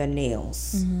hair, the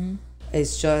nails,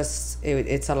 it's just,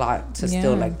 it's a lot to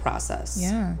still like process.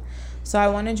 Yeah. So I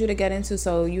wanted you to get into,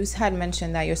 so you had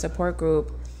mentioned that your support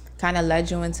group kind of led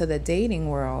you into the dating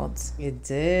world. It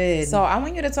did. So I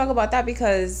want you to talk about that,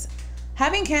 because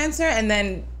having cancer and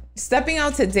then stepping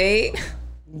out to date.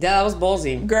 That was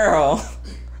ballsy. Girl.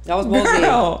 That was ballsy.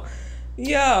 Girl.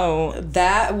 Yo.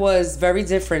 That was very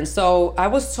different. So I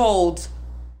was told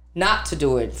not to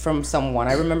do it from someone.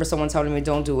 I remember someone telling me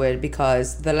don't do it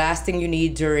because the last thing you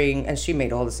need during, and she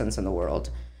made all the sense in the world,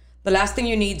 the last thing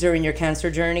you need during your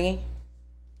cancer journey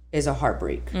is a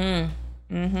heartbreak. And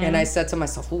I said to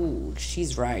myself, ooh,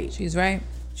 she's right. She's right.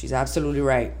 She's absolutely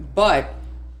right. But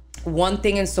one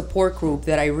thing in support group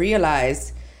that I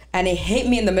realized, and it hit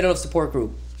me in the middle of support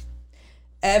group,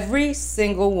 every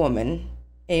single woman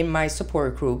in my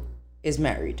support group is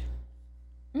married.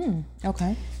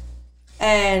 Okay.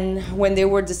 And when they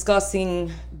were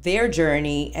discussing their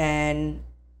journey, and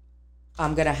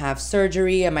I'm gonna have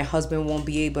surgery and my husband won't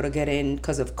be able to get in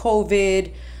because of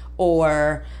COVID,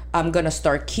 or I'm gonna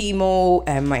start chemo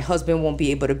and my husband won't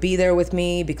be able to be there with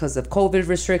me because of COVID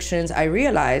restrictions, I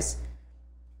realized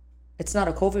it's not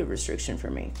a COVID restriction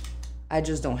for me. I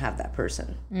just don't have that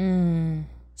person.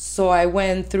 So I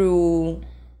went through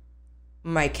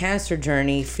my cancer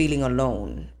journey feeling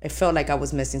alone. It felt like I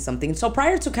was missing something. So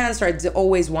prior to cancer, I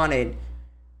always wanted,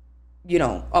 you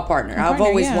know, a partner. I've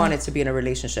always wanted to be in a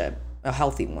relationship, a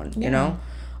healthy one, you know?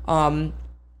 And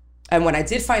when I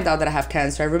did find out that I have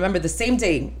cancer, I remember the same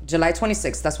day, July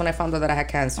 26th, that's when I found out that I had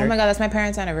cancer. Oh my God, that's my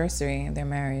parents' anniversary. They're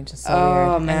married. Just so weird.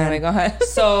 Oh man. Anyway, go ahead.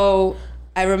 So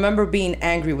I remember being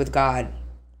angry with God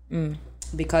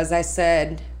because I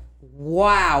said,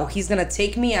 wow, he's gonna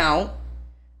take me out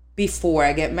before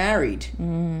I get married.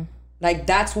 Like,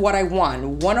 that's what I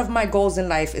want. One of my goals in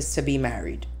life is to be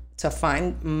married, to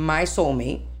find my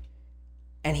soulmate,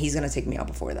 and he's gonna take me out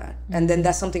before that. And then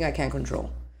that's something I can't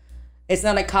control. It's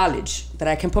not like college that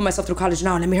I can put myself through college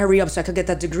now. Let me hurry up so I can get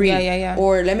that degree. Yeah.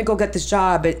 Or let me go get this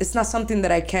job. It's not something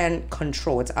that I can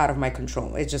control. It's out of my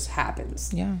control. It just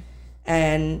happens. Yeah.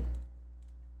 And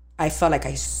I felt like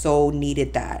I so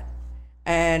needed that.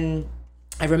 And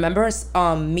I remember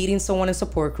meeting someone in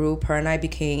support group. Her and I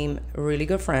became really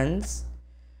good friends.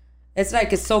 It's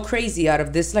like, it's so crazy. Out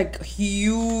of this like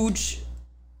huge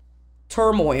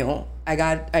turmoil,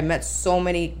 I met so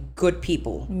many good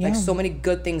people. Like so many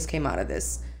good things came out of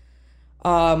this.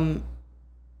 And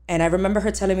I remember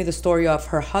her telling me the story of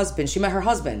her husband. She met her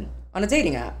husband on a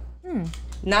dating app.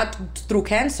 Not through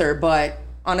cancer, but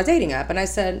on a dating app. And I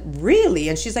said, really?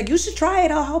 And she's like, you should try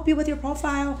it. I'll help you with your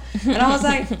profile. And I was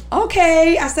like,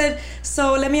 okay. I said,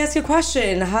 so let me ask you a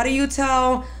question. How do you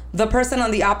tell the person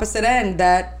on the opposite end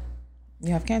that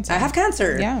you have cancer? I have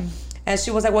cancer. Yeah. And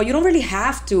she was like, well, you don't really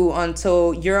have to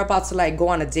until you're about to like go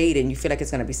on a date and you feel like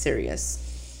it's going to be serious.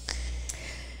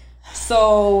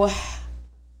 So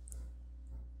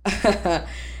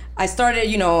I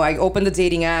started, I opened the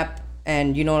dating app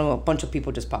and, a bunch of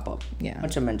people just pop up. Yeah. A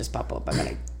bunch of men just pop up. I got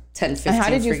like 10, 15 and how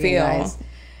did you feel? guys.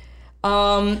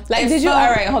 Like, did you,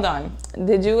 all right, hold on.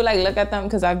 Did you like look at them?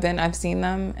 Because I've seen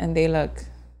them and they don't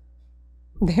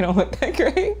look that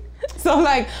great. So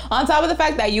like, on top of the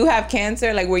fact that you have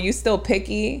cancer, like, were you still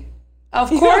picky? Of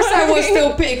course I was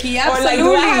still picky, absolutely.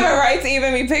 Or like, do I have a right to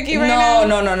even be picky right now?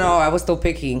 No, I was still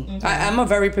picky. Okay. I'm a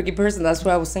very picky person. That's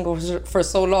why I was single for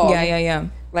so long. Yeah.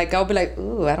 Like, I'll be like,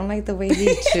 ooh, I don't like the way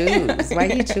he choose. Why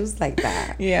he choose like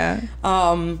that? Yeah.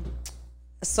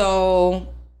 So,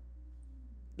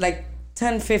 like,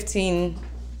 10, 15,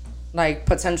 like,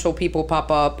 potential people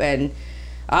pop up, and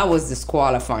I was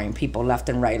disqualifying people left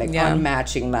and right, like,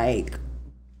 unmatching, like,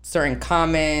 certain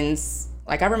comments.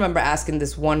 Like, I remember asking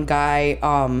this one guy,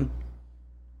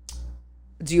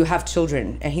 do you have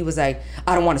children? And he was like,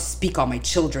 I don't want to speak on my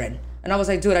children. And I was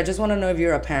like, dude, I just want to know if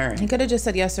you're a parent. He could have just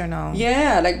said yes or no.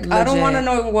 Yeah, like, legit. I don't want to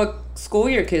know what school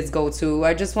your kids go to.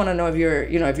 I just want to know if you're,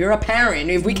 if you're a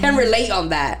parent, if we can relate on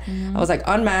that. I was like,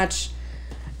 unmatched.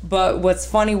 But what's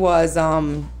funny was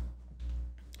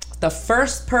the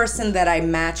first person that I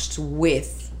matched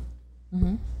with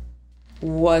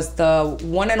was the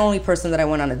one and only person that I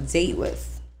went on a date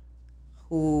with,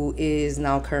 who is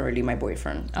now currently my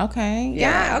boyfriend. Okay.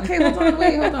 Yeah. Okay, hold on.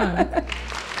 Wait, hold on.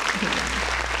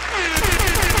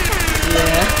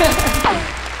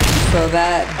 So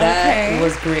that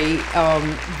was great.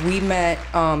 We met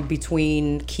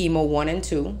between chemo 1 and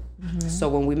 2. So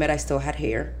when we met, I still had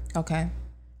hair. Okay.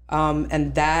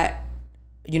 And that,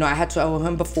 I had to tell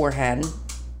him beforehand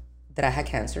that I had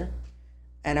cancer,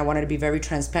 and I wanted to be very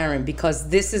transparent because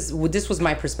this was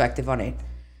my perspective on it.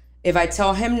 If I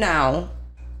tell him now,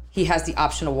 he has the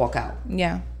option to walk out.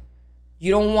 Yeah.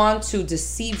 You don't want to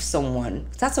deceive someone.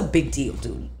 That's a big deal,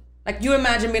 dude. Like, you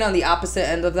imagine being on the opposite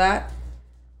end of that,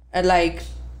 and like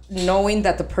knowing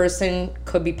that the person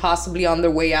could be possibly on their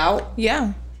way out.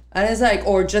 Yeah. And it's like,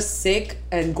 or just sick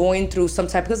and going through some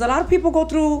type, because a lot of people go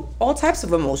through all types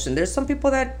of emotion. There's some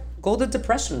people that go the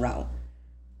depression route.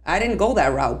 I didn't go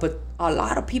that route, but a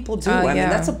lot of people do. I mean,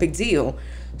 that's a big deal.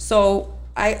 So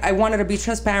I wanted to be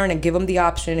transparent and give him the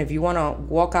option. If you want to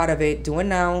walk out of it, do it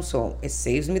now. So it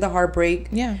saves me the heartbreak.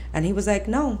 Yeah. And he was like,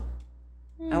 no,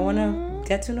 I want to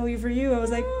get to know you for you. I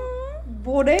was like,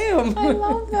 well, damn. I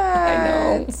love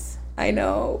that. I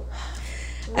know.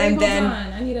 Wait, and hold then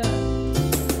on. I need a...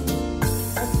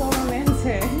 That's so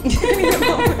romantic.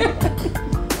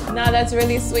 No, that's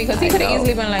really sweet, because he could have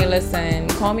easily been like, listen,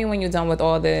 call me when you're done with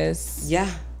all this. Yeah.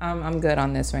 I'm good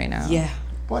on this right now. Yeah.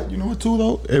 But you know what too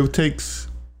though? It takes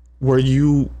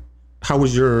how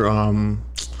was your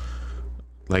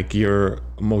like your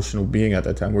emotional being at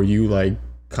that time? Were you like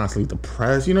constantly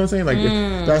depressed? You know what I'm saying? Like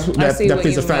that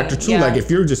plays a factor too. Yeah. Like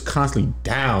if you're just constantly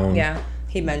down. Yeah.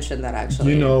 He mentioned that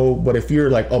actually. But if you're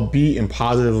like upbeat and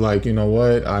positive, like, you know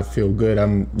what, I feel good,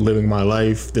 I'm living my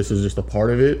life, this is just a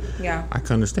part of it. Yeah. I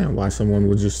can understand why someone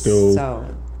would just still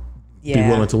be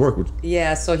willing to work with you.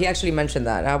 Yeah, so he actually mentioned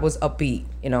that. I was upbeat,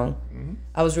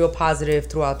 I was real positive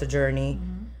throughout the journey.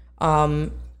 But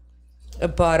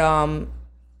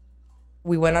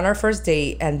we went on our first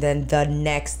date, and then the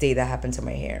next day that happened to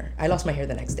my hair. I lost my hair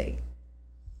the next day.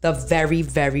 The very,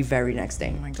 very, very next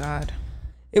day. Oh my God.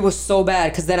 It was so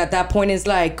bad, because then at that point it's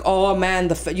like, oh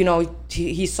man,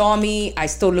 he saw me, I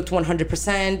still looked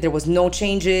 100%, there was no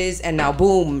changes, and now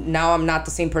boom, now I'm not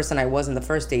the same person I was in the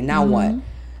first day. Now what?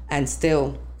 And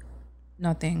still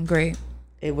nothing. Great.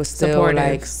 It was still supportive.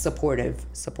 Like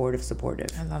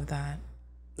supportive. I love that.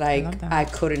 Like, I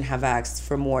couldn't have asked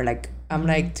for more. Like, I'm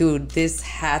like, dude, this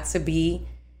had to be,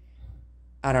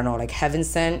 I don't know, like heaven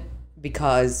sent,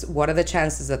 because what are the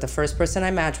chances that the first person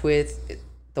I match with,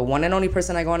 the one and only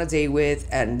person I go on a date with,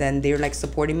 and then they're like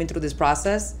supporting me through this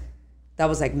process, that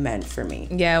was like meant for me.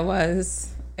 Yeah, it was.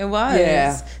 It was.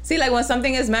 Yeah. See, like when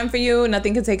something is meant for you,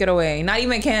 nothing can take it away. Not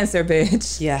even cancer,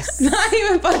 bitch. Yes. Not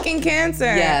even fucking cancer.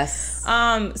 Yes.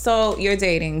 So you're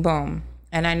dating, boom.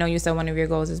 And I know you said one of your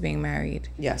goals is being married.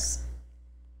 Yes.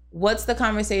 What's the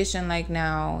conversation like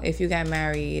now if you get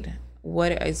married?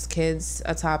 What is kids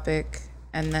a topic?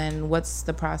 And then what's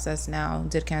the process now?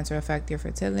 Did cancer affect your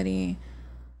fertility?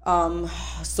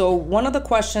 So one of the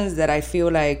questions that I feel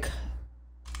like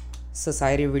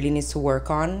society really needs to work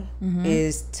on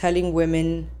is telling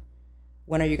women,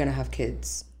 when are you gonna have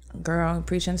kids? Girl,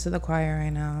 preaching to the choir right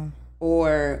now.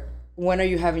 Or when are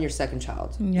you having your second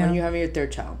child? Yeah. When are you having your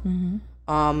third child?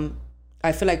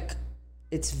 I feel like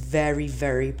it's very,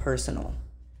 very personal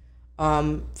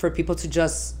for people to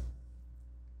just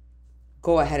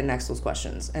go ahead and ask those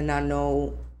questions and not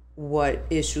know what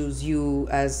issues you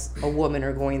as a woman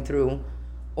are going through,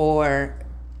 or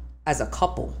as a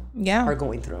couple are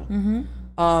going through.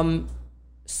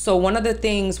 So one of the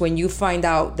things when you find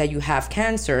out that you have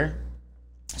cancer,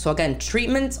 so again,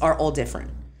 treatments are all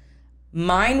different.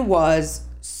 Mine was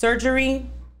surgery,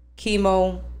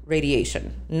 chemo,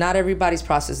 radiation. Not everybody's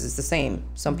process is the same.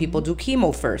 Some people do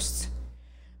chemo first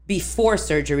before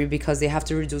surgery because they have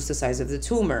to reduce the size of the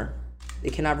tumor. They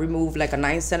cannot remove like a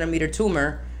 9-centimeter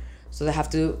tumor, so they have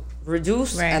to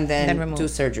reduce and then do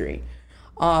surgery.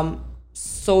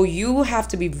 So you have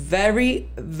to be very,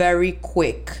 very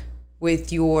quick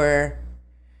with your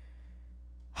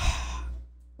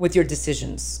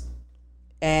decisions.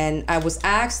 And I was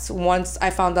asked, once I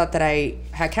found out that I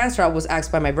had cancer, I was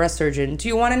asked by my breast surgeon, do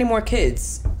you want any more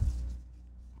kids?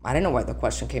 I didn't know why the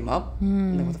question came up.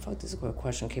 I'm like, what the fuck, this is where the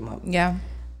question came up. Yeah.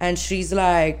 And she's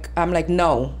like, I'm like,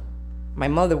 no. My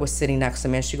mother was sitting next to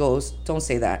me and she goes, don't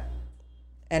say that.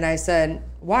 And I said,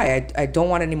 why? I don't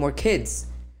want any more kids.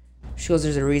 She goes,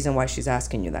 there's a reason why she's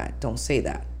asking you that. Don't say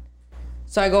that.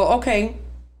 So I go, okay,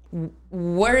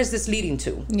 where is this leading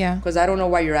to? Yeah. Because I don't know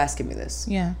why you're asking me this.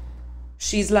 Yeah.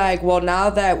 She's like, well,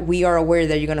 now that we are aware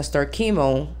that you're going to start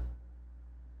chemo,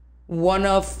 one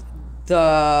of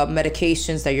the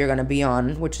medications that you're going to be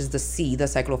on, which is the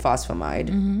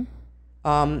cyclophosphamide,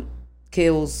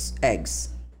 kills eggs.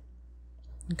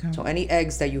 Okay. So any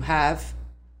eggs that you have,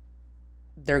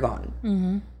 they're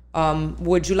gone.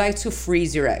 Would you like to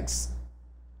freeze your eggs?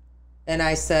 And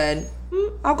I said,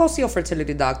 I'll go see a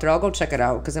fertility doctor. I'll go check it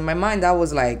out. Because in my mind, I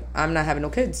was like, I'm not having no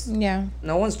kids. Yeah.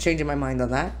 No one's changing my mind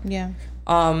on that. Yeah.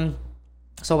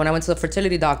 So when I went to the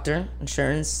fertility doctor,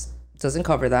 insurance doesn't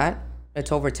cover that.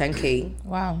 It's over $10,000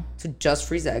 Wow. to just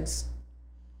freeze eggs.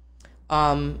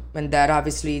 And that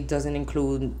obviously doesn't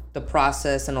include the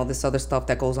process and all this other stuff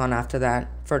that goes on after that.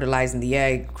 Fertilizing the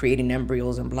egg, creating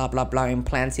embryos and blah, blah, blah,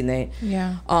 implanting it.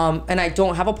 Yeah. And I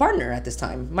don't have a partner at this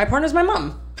time. My partner's my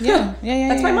mom. Yeah.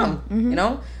 That's my mom, you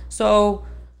know? So,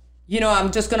 you know,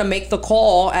 I'm just going to make the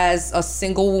call as a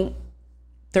single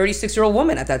 36-year-old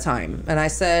woman at that time. And I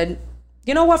said,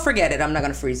 you know what? Forget it. I'm not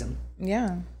going to freeze him.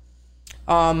 Yeah.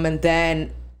 And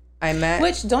then I met...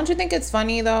 Which, don't you think it's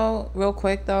funny though, real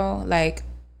quick though, like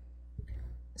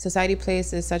society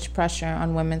places such pressure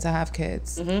on women to have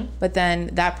kids, but then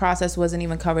that process wasn't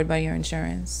even covered by your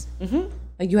insurance.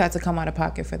 Like you had to come out of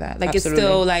pocket for that. Like Absolutely. It's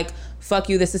still like, fuck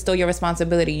you, this is still your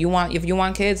responsibility. If you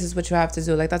want kids, this is what you have to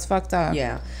do. Like that's fucked up.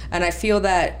 Yeah. And I feel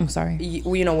that... I'm sorry.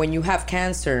 You know, when you have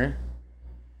cancer...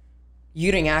 You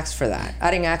didn't ask for that.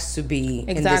 I didn't ask to be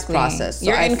in this process. So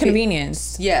You're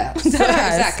inconvenienced. Yeah, so,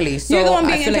 exactly. So you're the one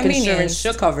being I feel like insurance inconvenienced.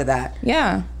 should cover that.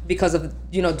 Yeah. Because of,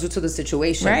 you know, due to the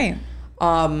situation. Right.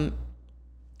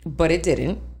 But it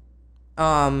didn't.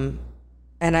 And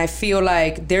I feel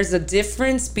like there's a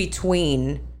difference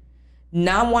between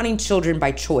not wanting children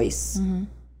by choice and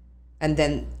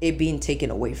then it being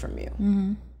taken away from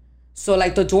you. So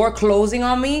like the door closing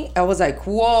on me, I was like,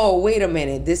 whoa, wait a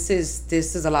minute. This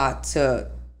is a lot to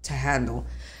handle.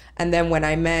 And then when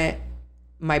I met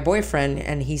my boyfriend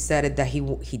and he said that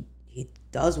he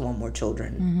does want more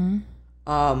children,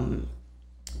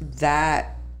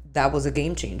 that was a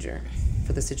game changer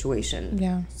for the situation.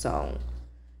 Yeah. So,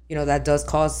 you know, that does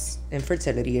cause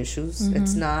infertility issues.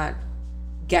 It's not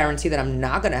guaranteed that I'm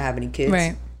not going to have any kids,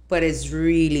 right, but it's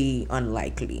really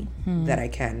unlikely that I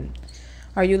can.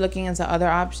 Are you looking into other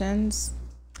options?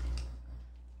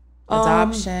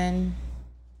 Adoption?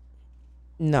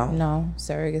 No.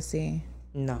 Surrogacy?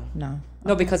 No. No.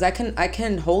 No, because I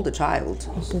can hold a child.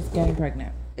 It's just getting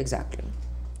pregnant. Exactly.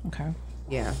 Okay.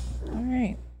 Yeah. All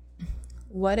right.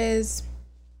 what is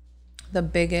the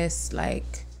biggest,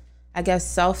 like, I guess,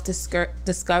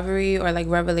 self-discovery or like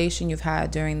revelation you've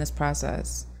had during this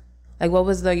process? Like, what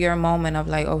was your moment of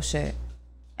like, oh shit,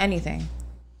 anything?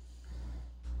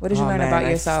 What did you learn about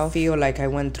yourself? I feel like I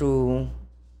went through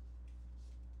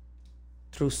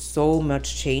so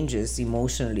much changes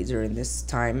emotionally during this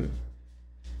time.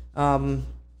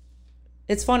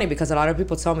 It's funny because a lot of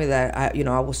people tell me that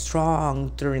I was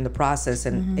strong during the process,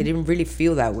 and it didn't really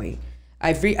feel that way.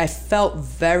 I felt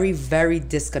very, very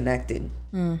disconnected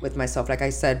with myself. Like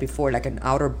I said before, like an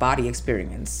outer body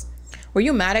experience. Were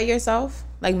you mad at yourself?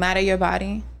 Like mad at your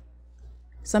body?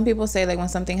 Some people say like when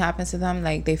something happens to them,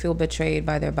 like they feel betrayed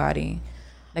by their body.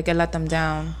 Like it let them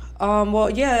down.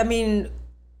 Well, yeah, I mean,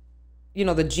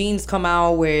 the genes come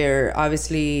out where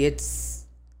obviously it's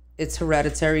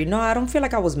hereditary. No, I don't feel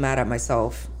like I was mad at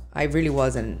myself. I really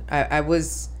wasn't. I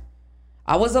was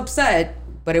upset,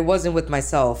 but it wasn't with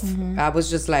myself. I was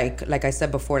just like I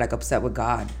said before, like upset with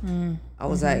God. I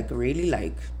was like, really?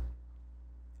 Like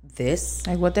this?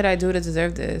 Like, what did I do to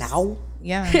deserve this? Now?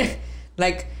 Yeah.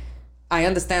 Like, I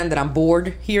understand that I'm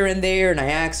bored here and there, and I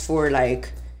asked for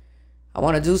like, I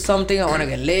want to do something, I want to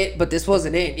get lit, but this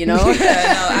wasn't it, Yeah, no,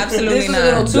 absolutely this not. was a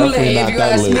little too Definitely late not if you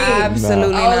that ask lit. me.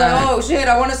 Absolutely I was not. like, oh shit,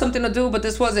 I wanted something to do, but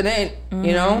this wasn't it,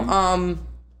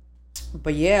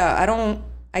 But yeah,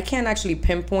 I can't actually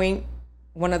pinpoint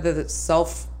one of the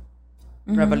self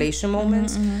revelation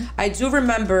moments. I do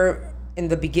remember in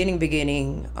the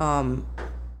beginning,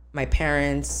 my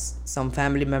parents, some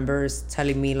family members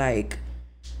telling me like,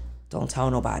 don't tell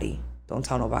nobody.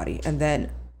 And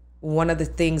then one of the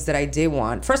things that I did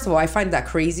want, first of all, I find that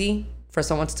crazy for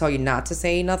someone to tell you not to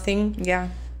say nothing. Yeah.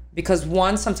 Because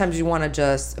one, sometimes you want to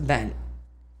just vent.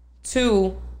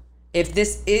 Two, if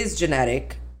this is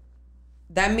genetic,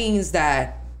 that means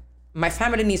that my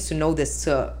family needs to know this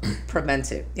to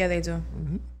prevent it. Yeah, they do.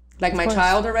 Like my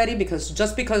child already,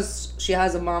 because she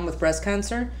has a mom with breast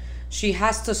cancer, she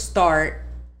has to start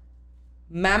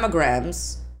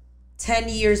mammograms 10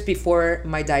 years before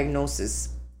my diagnosis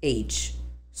age.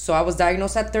 So I was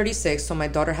diagnosed at 36, so my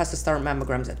daughter has to start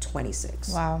mammograms at 26.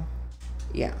 Wow.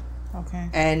 Yeah. Okay.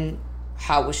 And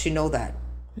how would she know that?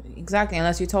 Exactly,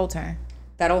 unless you told her.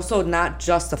 That also not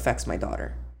just affects my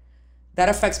daughter. That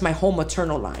affects my whole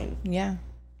maternal line. Yeah.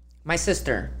 My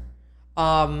sister,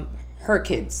 her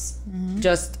kids,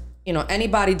 just,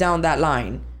 anybody down that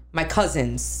line, my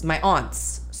cousins, my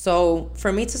aunts. So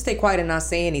for me to stay quiet and not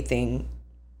say anything,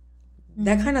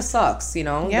 that kind of sucks,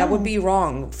 Yeah. That would be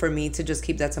wrong for me to just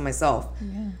keep that to myself.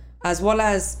 Yeah. As well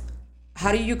as,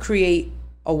 how do you create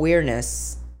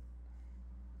awareness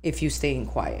if you staying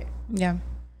quiet? Yeah.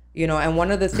 And one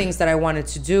of the things that I wanted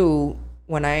to do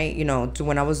when I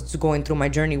was going through my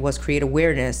journey was create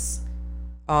awareness.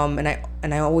 And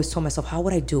I always told myself, how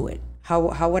would I do it?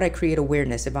 How would I create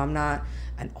awareness if I'm not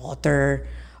an author?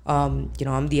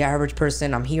 I'm the average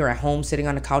person. I'm here at home sitting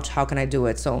on the couch. How can I do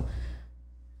it? So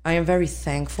I am very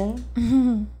thankful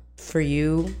for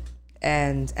you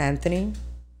and Anthony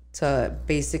to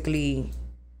basically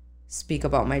speak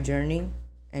about my journey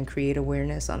and create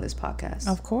awareness on this podcast.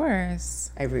 Of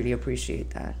course. I really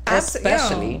appreciate that.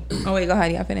 Especially. Oh, wait, go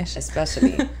ahead. Yeah, finish.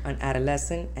 Especially on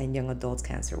Adolescent and Young Adults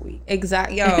Cancer Week.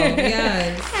 Exactly. Yo,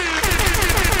 yes.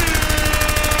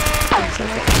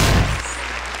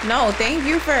 No, thank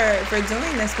you for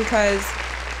doing this, because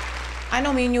I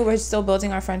know me and you were still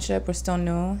building our friendship. We're still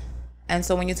new. And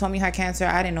so when you told me you had cancer,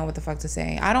 I didn't know what the fuck to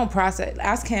say. I don't process.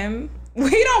 Ask him.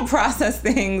 We don't process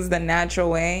things the natural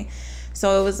way.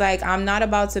 So it was like, I'm not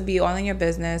about to be all in your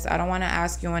business. I don't want to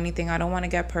ask you anything. I don't want to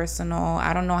get personal.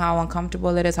 I don't know how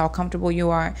uncomfortable it is, how comfortable you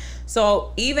are.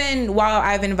 So even while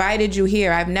I've invited you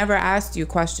here, I've never asked you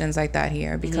questions like that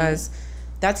here, because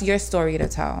that's your story to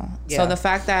tell. Yeah. So the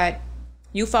fact that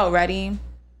you felt ready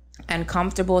and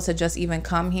comfortable to just even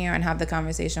come here and have the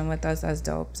conversation with us, that's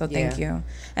dope. So thank you.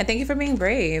 And thank you for being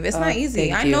brave. It's not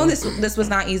easy. I know this was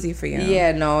not easy for you.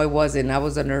 Yeah, no, it wasn't. I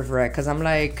was a nerve wreck, because I'm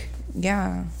like,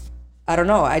 yeah, I don't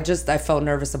know. I felt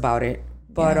nervous about it.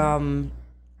 But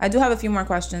I do have a few more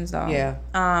questions though. Yeah.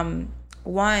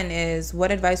 One is,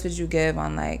 what advice would you give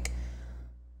on like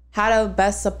how to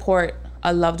best support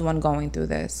a loved one going through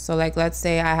this? So like, let's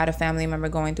say I had a family member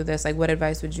going through this. Like, what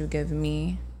advice would you give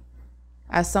me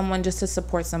as someone just to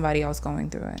support somebody else going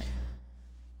through it?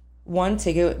 One,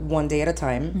 take it one day at a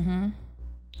time.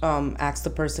 Ask the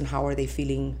person, how are they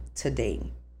feeling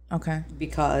today? Okay.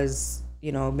 Because,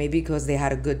 maybe because they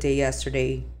had a good day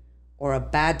yesterday or a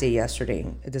bad day yesterday,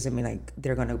 it doesn't mean like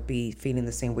they're going to be feeling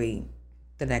the same way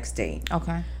the next day.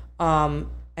 Okay. And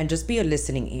just be a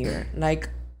listening ear. Like,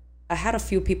 I had a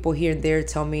few people here and there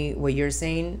tell me what you're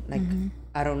saying. Like,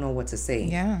 I don't know what to say.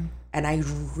 Yeah. And I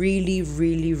really,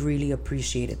 really, really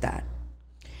appreciated that.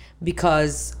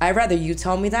 Because I'd rather you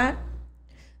tell me that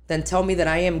than tell me that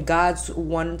I am God's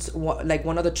one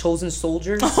of the chosen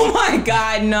soldiers. Oh my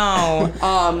God, no.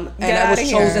 And I was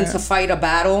chosen to fight a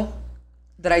battle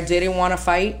that I didn't want to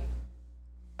fight.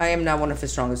 I am not one of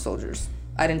his strongest soldiers.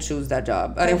 I didn't choose that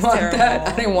job. I didn't want that.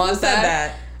 I didn't want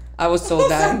that. I was told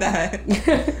that.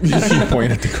 You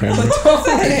point at the camera.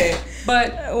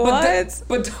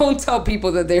 But don't tell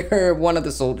people that they're one of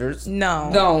the soldiers. No.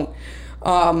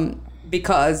 Don't.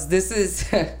 Because this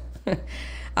is,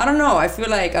 I don't know. I feel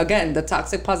like, again, the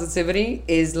toxic positivity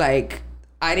is like,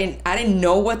 I didn't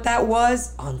know what that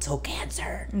was until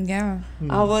cancer. Yeah.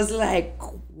 I was like,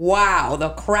 wow, the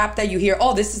crap that you hear.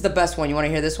 Oh, this is the best one. You want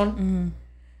to hear this one? Mm-hmm.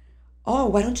 Oh,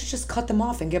 why don't you just cut them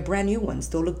off and get brand new ones?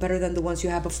 They'll look better than the ones you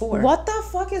had before. What the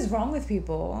fuck is wrong with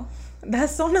people?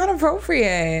 That's so not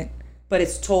appropriate. But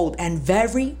it's told, and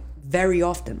very, very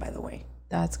often, by the way.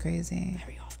 That's crazy.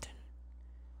 Very often.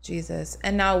 Jesus.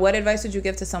 And now, what advice would you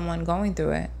give to someone going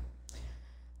through it?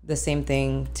 The same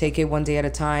thing. Take it one day at a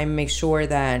time. Make sure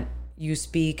that you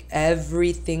speak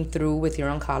everything through with your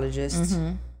oncologist.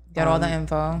 Mm-hmm. Get all the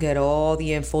info. Get all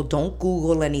the info. Don't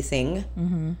Google anything.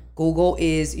 Mm-hmm. Google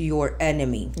is your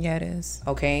enemy. Yeah, it is.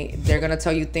 Okay? They're going to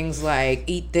tell you things like,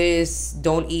 eat this,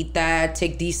 don't eat that,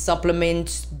 take these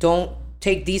supplements, don't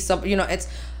take these it's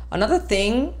another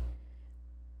thing.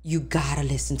 You got to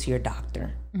listen to your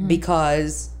doctor. Mm-hmm.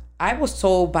 Because I was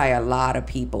told by a lot of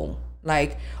people,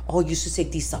 like, oh, you should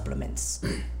take these supplements.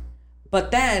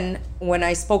 But then when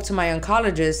I spoke to my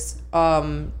oncologist,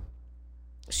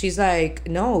 she's like,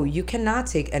 no, you cannot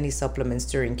take any supplements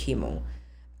during chemo.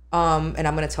 And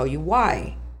I'm going to tell you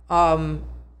why.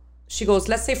 She goes,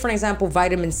 let's say, for example,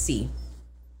 vitamin C.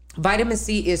 Vitamin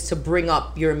C is to bring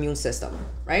up your immune system,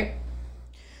 right?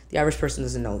 The average person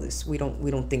doesn't know this. We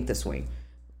don't think this way.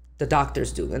 The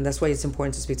doctors do. And that's why it's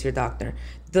important to speak to your doctor.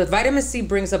 The vitamin C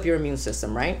brings up your immune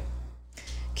system, right?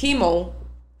 Chemo,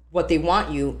 what they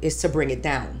want you is to bring it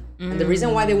down. And the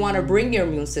reason why they want to bring your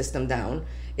immune system down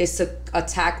is to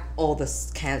attack all the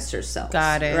cancer cells.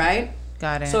 Got it. Right?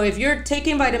 Got it. So if you're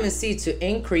taking vitamin C to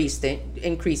increase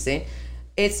it,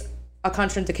 it's a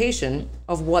contraindication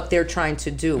of what they're trying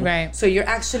to do. Right. So you're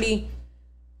actually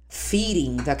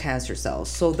feeding the cancer cells,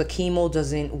 so the chemo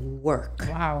doesn't work.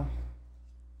 Wow.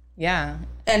 Yeah.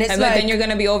 And it's but then you're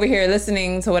gonna be over here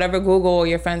listening to whatever Google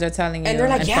your friends are telling you. And they're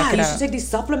like, yeah, you should take these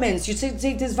supplements. You should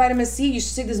take this vitamin C. You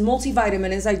should take this multivitamin.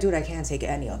 And it's like, dude, I can't take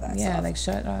any of that stuff. Yeah, like,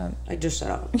 shut up. Like, just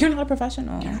shut up. You're not a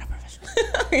professional. You're not a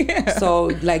professional. Yeah. So,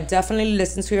 like, definitely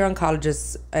listen to your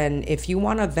oncologist. And if you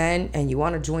want to vent and you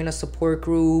want to join a support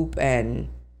group, and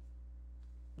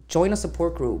join a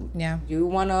support group. Yeah. You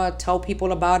want to tell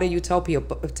people about it, you tell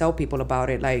people about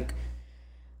it. Like,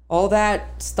 all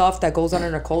that stuff that goes on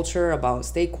in our culture about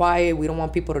stay quiet, we don't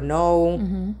want people to know.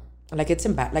 Mm-hmm. Like, it's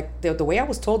like the way I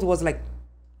was told was like,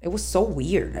 it was so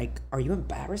weird. Like, are you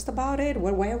embarrassed about it?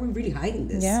 Why are we really hiding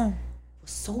this? Yeah. It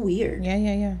was so weird.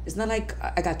 Yeah. It's not like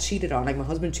I got cheated on. Like, my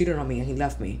husband cheated on me and he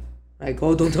left me. Like,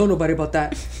 oh, don't tell nobody about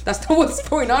that. That's not what's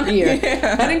going on here.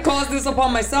 Yeah. I didn't cause this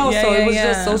upon myself, so it was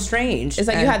just so strange. It's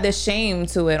like you had this shame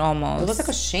to it almost. It was like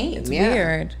a shame. It's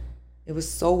weird. It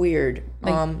was so weird.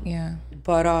 Like, yeah.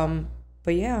 But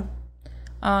yeah.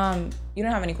 You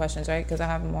don't have any questions, right? Because I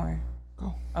have more.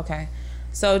 Oh. Okay.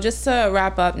 So just to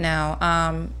wrap up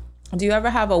now, do you ever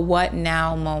have a what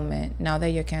now moment now that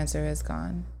your cancer is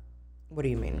gone? What do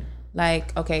you mean?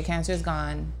 Like, okay, cancer is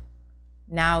gone.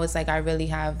 Now it's like I really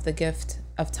have the gift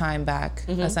of time back,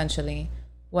 essentially.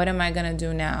 What am I gonna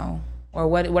do now? Or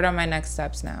what are my next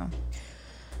steps now?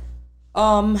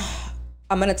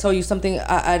 I'm gonna tell you something.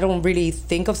 I don't really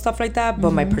think of stuff like that,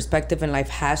 but my perspective in life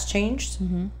has changed.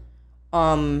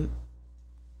 When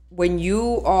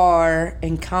you are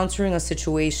encountering a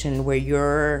situation where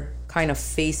you're kind of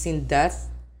facing death,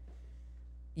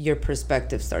 your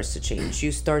perspective starts to change.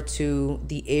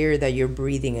 The air that you're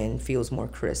breathing in feels more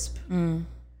crisp.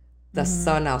 The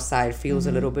sun outside feels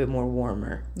a little bit more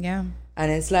warmer. Yeah.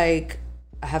 And it's like,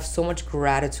 I have so much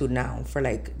gratitude now for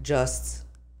like just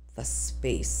the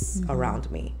space around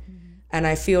me. And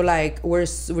I feel like we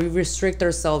restrict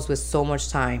ourselves with so much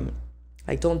time.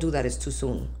 Like, don't do that, it's too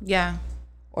soon. Yeah.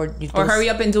 Or hurry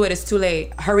up and do it, it's too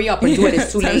late. Hurry up and do it,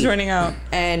 it's too late. Time's running out.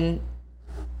 And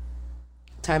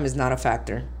time is not a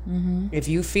factor. If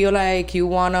you feel like you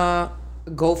want to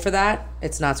go for that,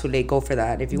 it's not too late. Go for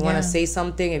that. If you want to say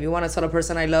something, if you want to tell a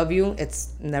person I love you, it's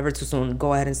never too soon.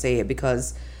 Go ahead and say it,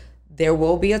 because there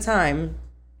will be a time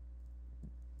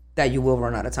that you will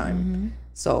run out of time.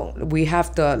 So we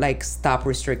have to like stop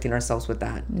restricting ourselves with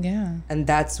that. Yeah. And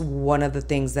that's one of the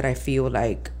things that I feel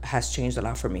like has changed a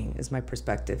lot for me, is my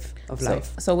perspective of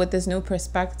life. So with this new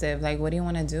perspective, like, what do you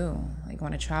want to do? Like,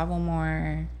 want to travel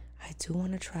more? I do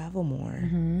want to travel more.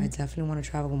 I definitely want to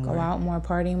travel more. Go out more,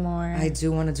 party more? I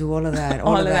do want to do all of that.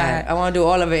 All of that. I want to do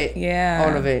all of it. Yeah.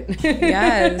 All of it.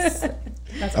 Yes.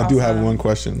 That's I do have one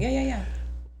question. Yeah.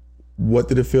 What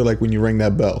did it feel like when you rang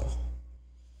that bell?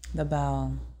 The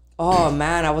bell. Oh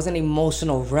man, I was an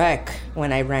emotional wreck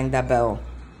when I rang that bell.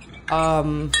 I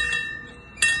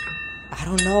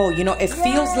don't know. You know, it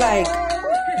feels like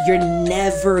you're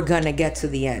never gonna get to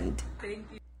the end.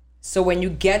 So when you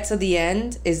get to the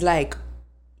end, it's like,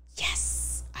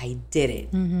 yes, I did it.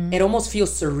 It almost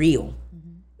feels surreal.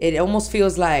 It almost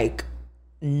feels like,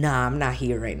 nah, I'm not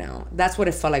here right now. That's what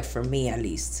it felt like for me, at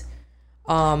least.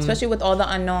 Especially with all the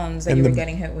unknowns that you were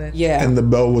getting hit with. Yeah. And the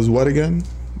bell was what again?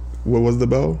 What was the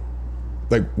bell?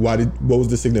 Like, what was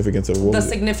the significance of it? The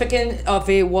significance of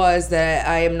it was that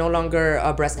I am no longer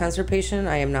a breast cancer patient.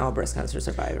 I am now a breast cancer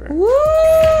survivor. Woo!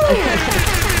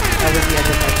 That was the end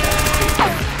of my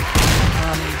presentation.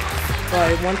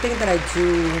 But one thing that I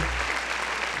do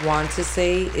want to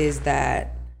say is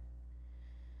that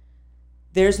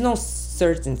there's no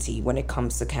certainty when it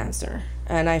comes to cancer.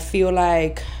 And I feel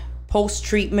like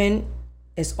post-treatment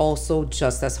is also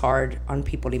just as hard on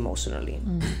people emotionally.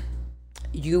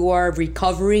 You are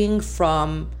recovering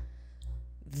from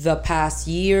the past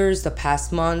years, the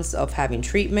past months of having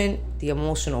treatment, the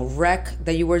emotional wreck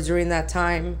that you were during that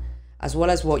time, as well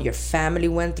as what your family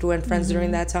went through and friends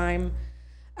during that time.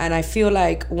 And I feel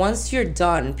like once you're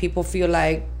done, people feel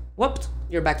like, whoop,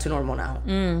 you're back to normal now.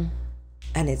 And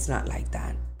it's not like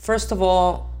that. First of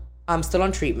all, I'm still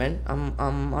on treatment. I'm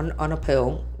on a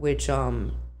pill, which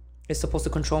is supposed to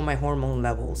control my hormone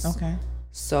levels. Okay.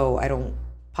 So I don't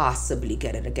possibly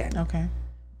get it again. Okay.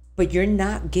 But you're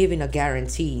not giving a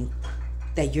guarantee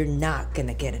that you're not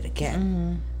gonna get it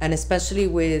again. And especially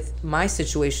with my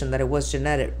situation, that it was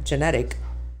genetic,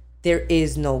 there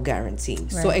is no guarantee.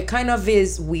 Right. So it kind of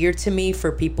is weird to me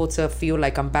for people to feel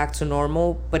like I'm back to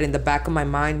normal, but in the back of my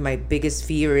mind, my biggest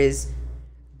fear is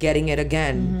getting it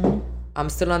again. I'm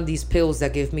still on these pills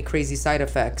that give me crazy side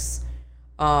effects.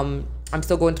 I'm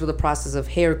still going through the process of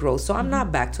hair growth, so I'm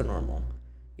not back to normal.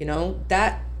 You know,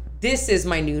 this is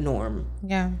my new norm.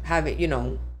 Yeah. Have it, you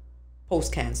know,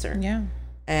 post cancer. Yeah.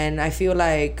 And I feel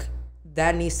like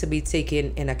that needs to be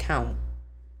taken in account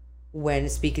when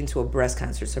speaking to a breast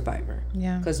cancer survivor.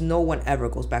 Yeah. Because no one ever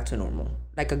goes back to normal.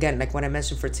 Like, again, like when I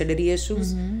mentioned fertility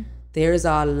issues, there's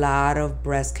a lot of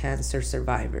breast cancer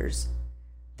survivors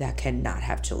that cannot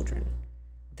have children.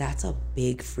 That's a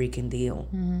big freaking deal.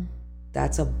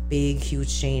 That's a big,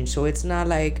 huge change. So it's not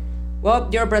like, well,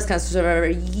 you're a breast cancer survivor,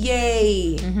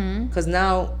 yay! Because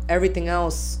now everything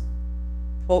else,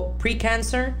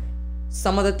 pre-cancer,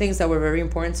 some of the things that were very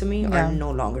important to me are no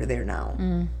longer there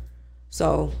now.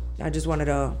 So I just wanted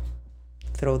to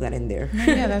throw that in there.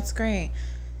 Yeah, that's great.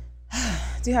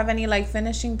 Do you have any like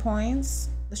finishing points?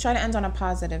 Let's try to end on a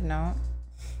positive note.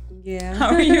 Yeah. How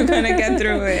are you gonna get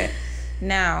through it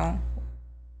now?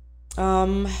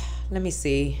 Let me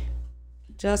see.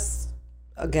 Just,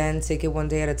 again, take it one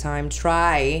day at a time.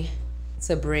 Try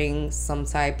to bring some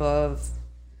type of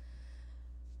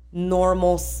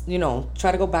normal, you know,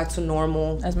 try to go back to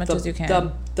normal as much as you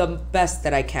can. The best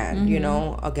that I can, you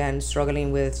know, again,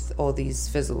 struggling with all these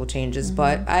physical changes,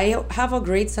 but I have a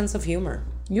great sense of humor.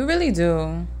 You really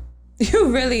do.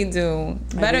 You really do.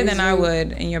 Better than I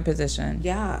would in your position.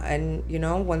 Yeah, and you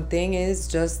know, one thing is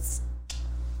just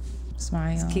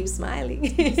smile. Just keep smiling.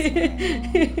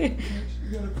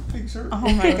 You got a pink shirt.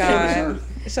 Oh my god.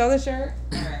 Show the shirt.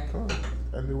 All right.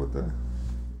 I knew what that. All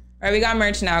right, we got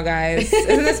merch now, guys.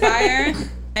 Isn't this fire?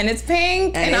 And it's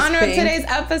pink in honor of today's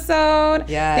episode.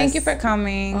 Yes. Thank you for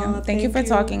coming. Thank you for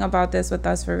talking about this with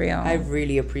us for real. I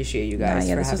really appreciate you guys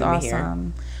for this was having me here.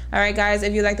 awesome. All right, guys,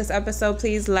 if you like this episode,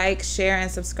 please like, share, and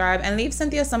subscribe. And leave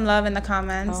Cynthia some love in the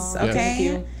comments, okay? Thank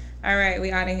you. All right,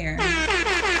 we out of here.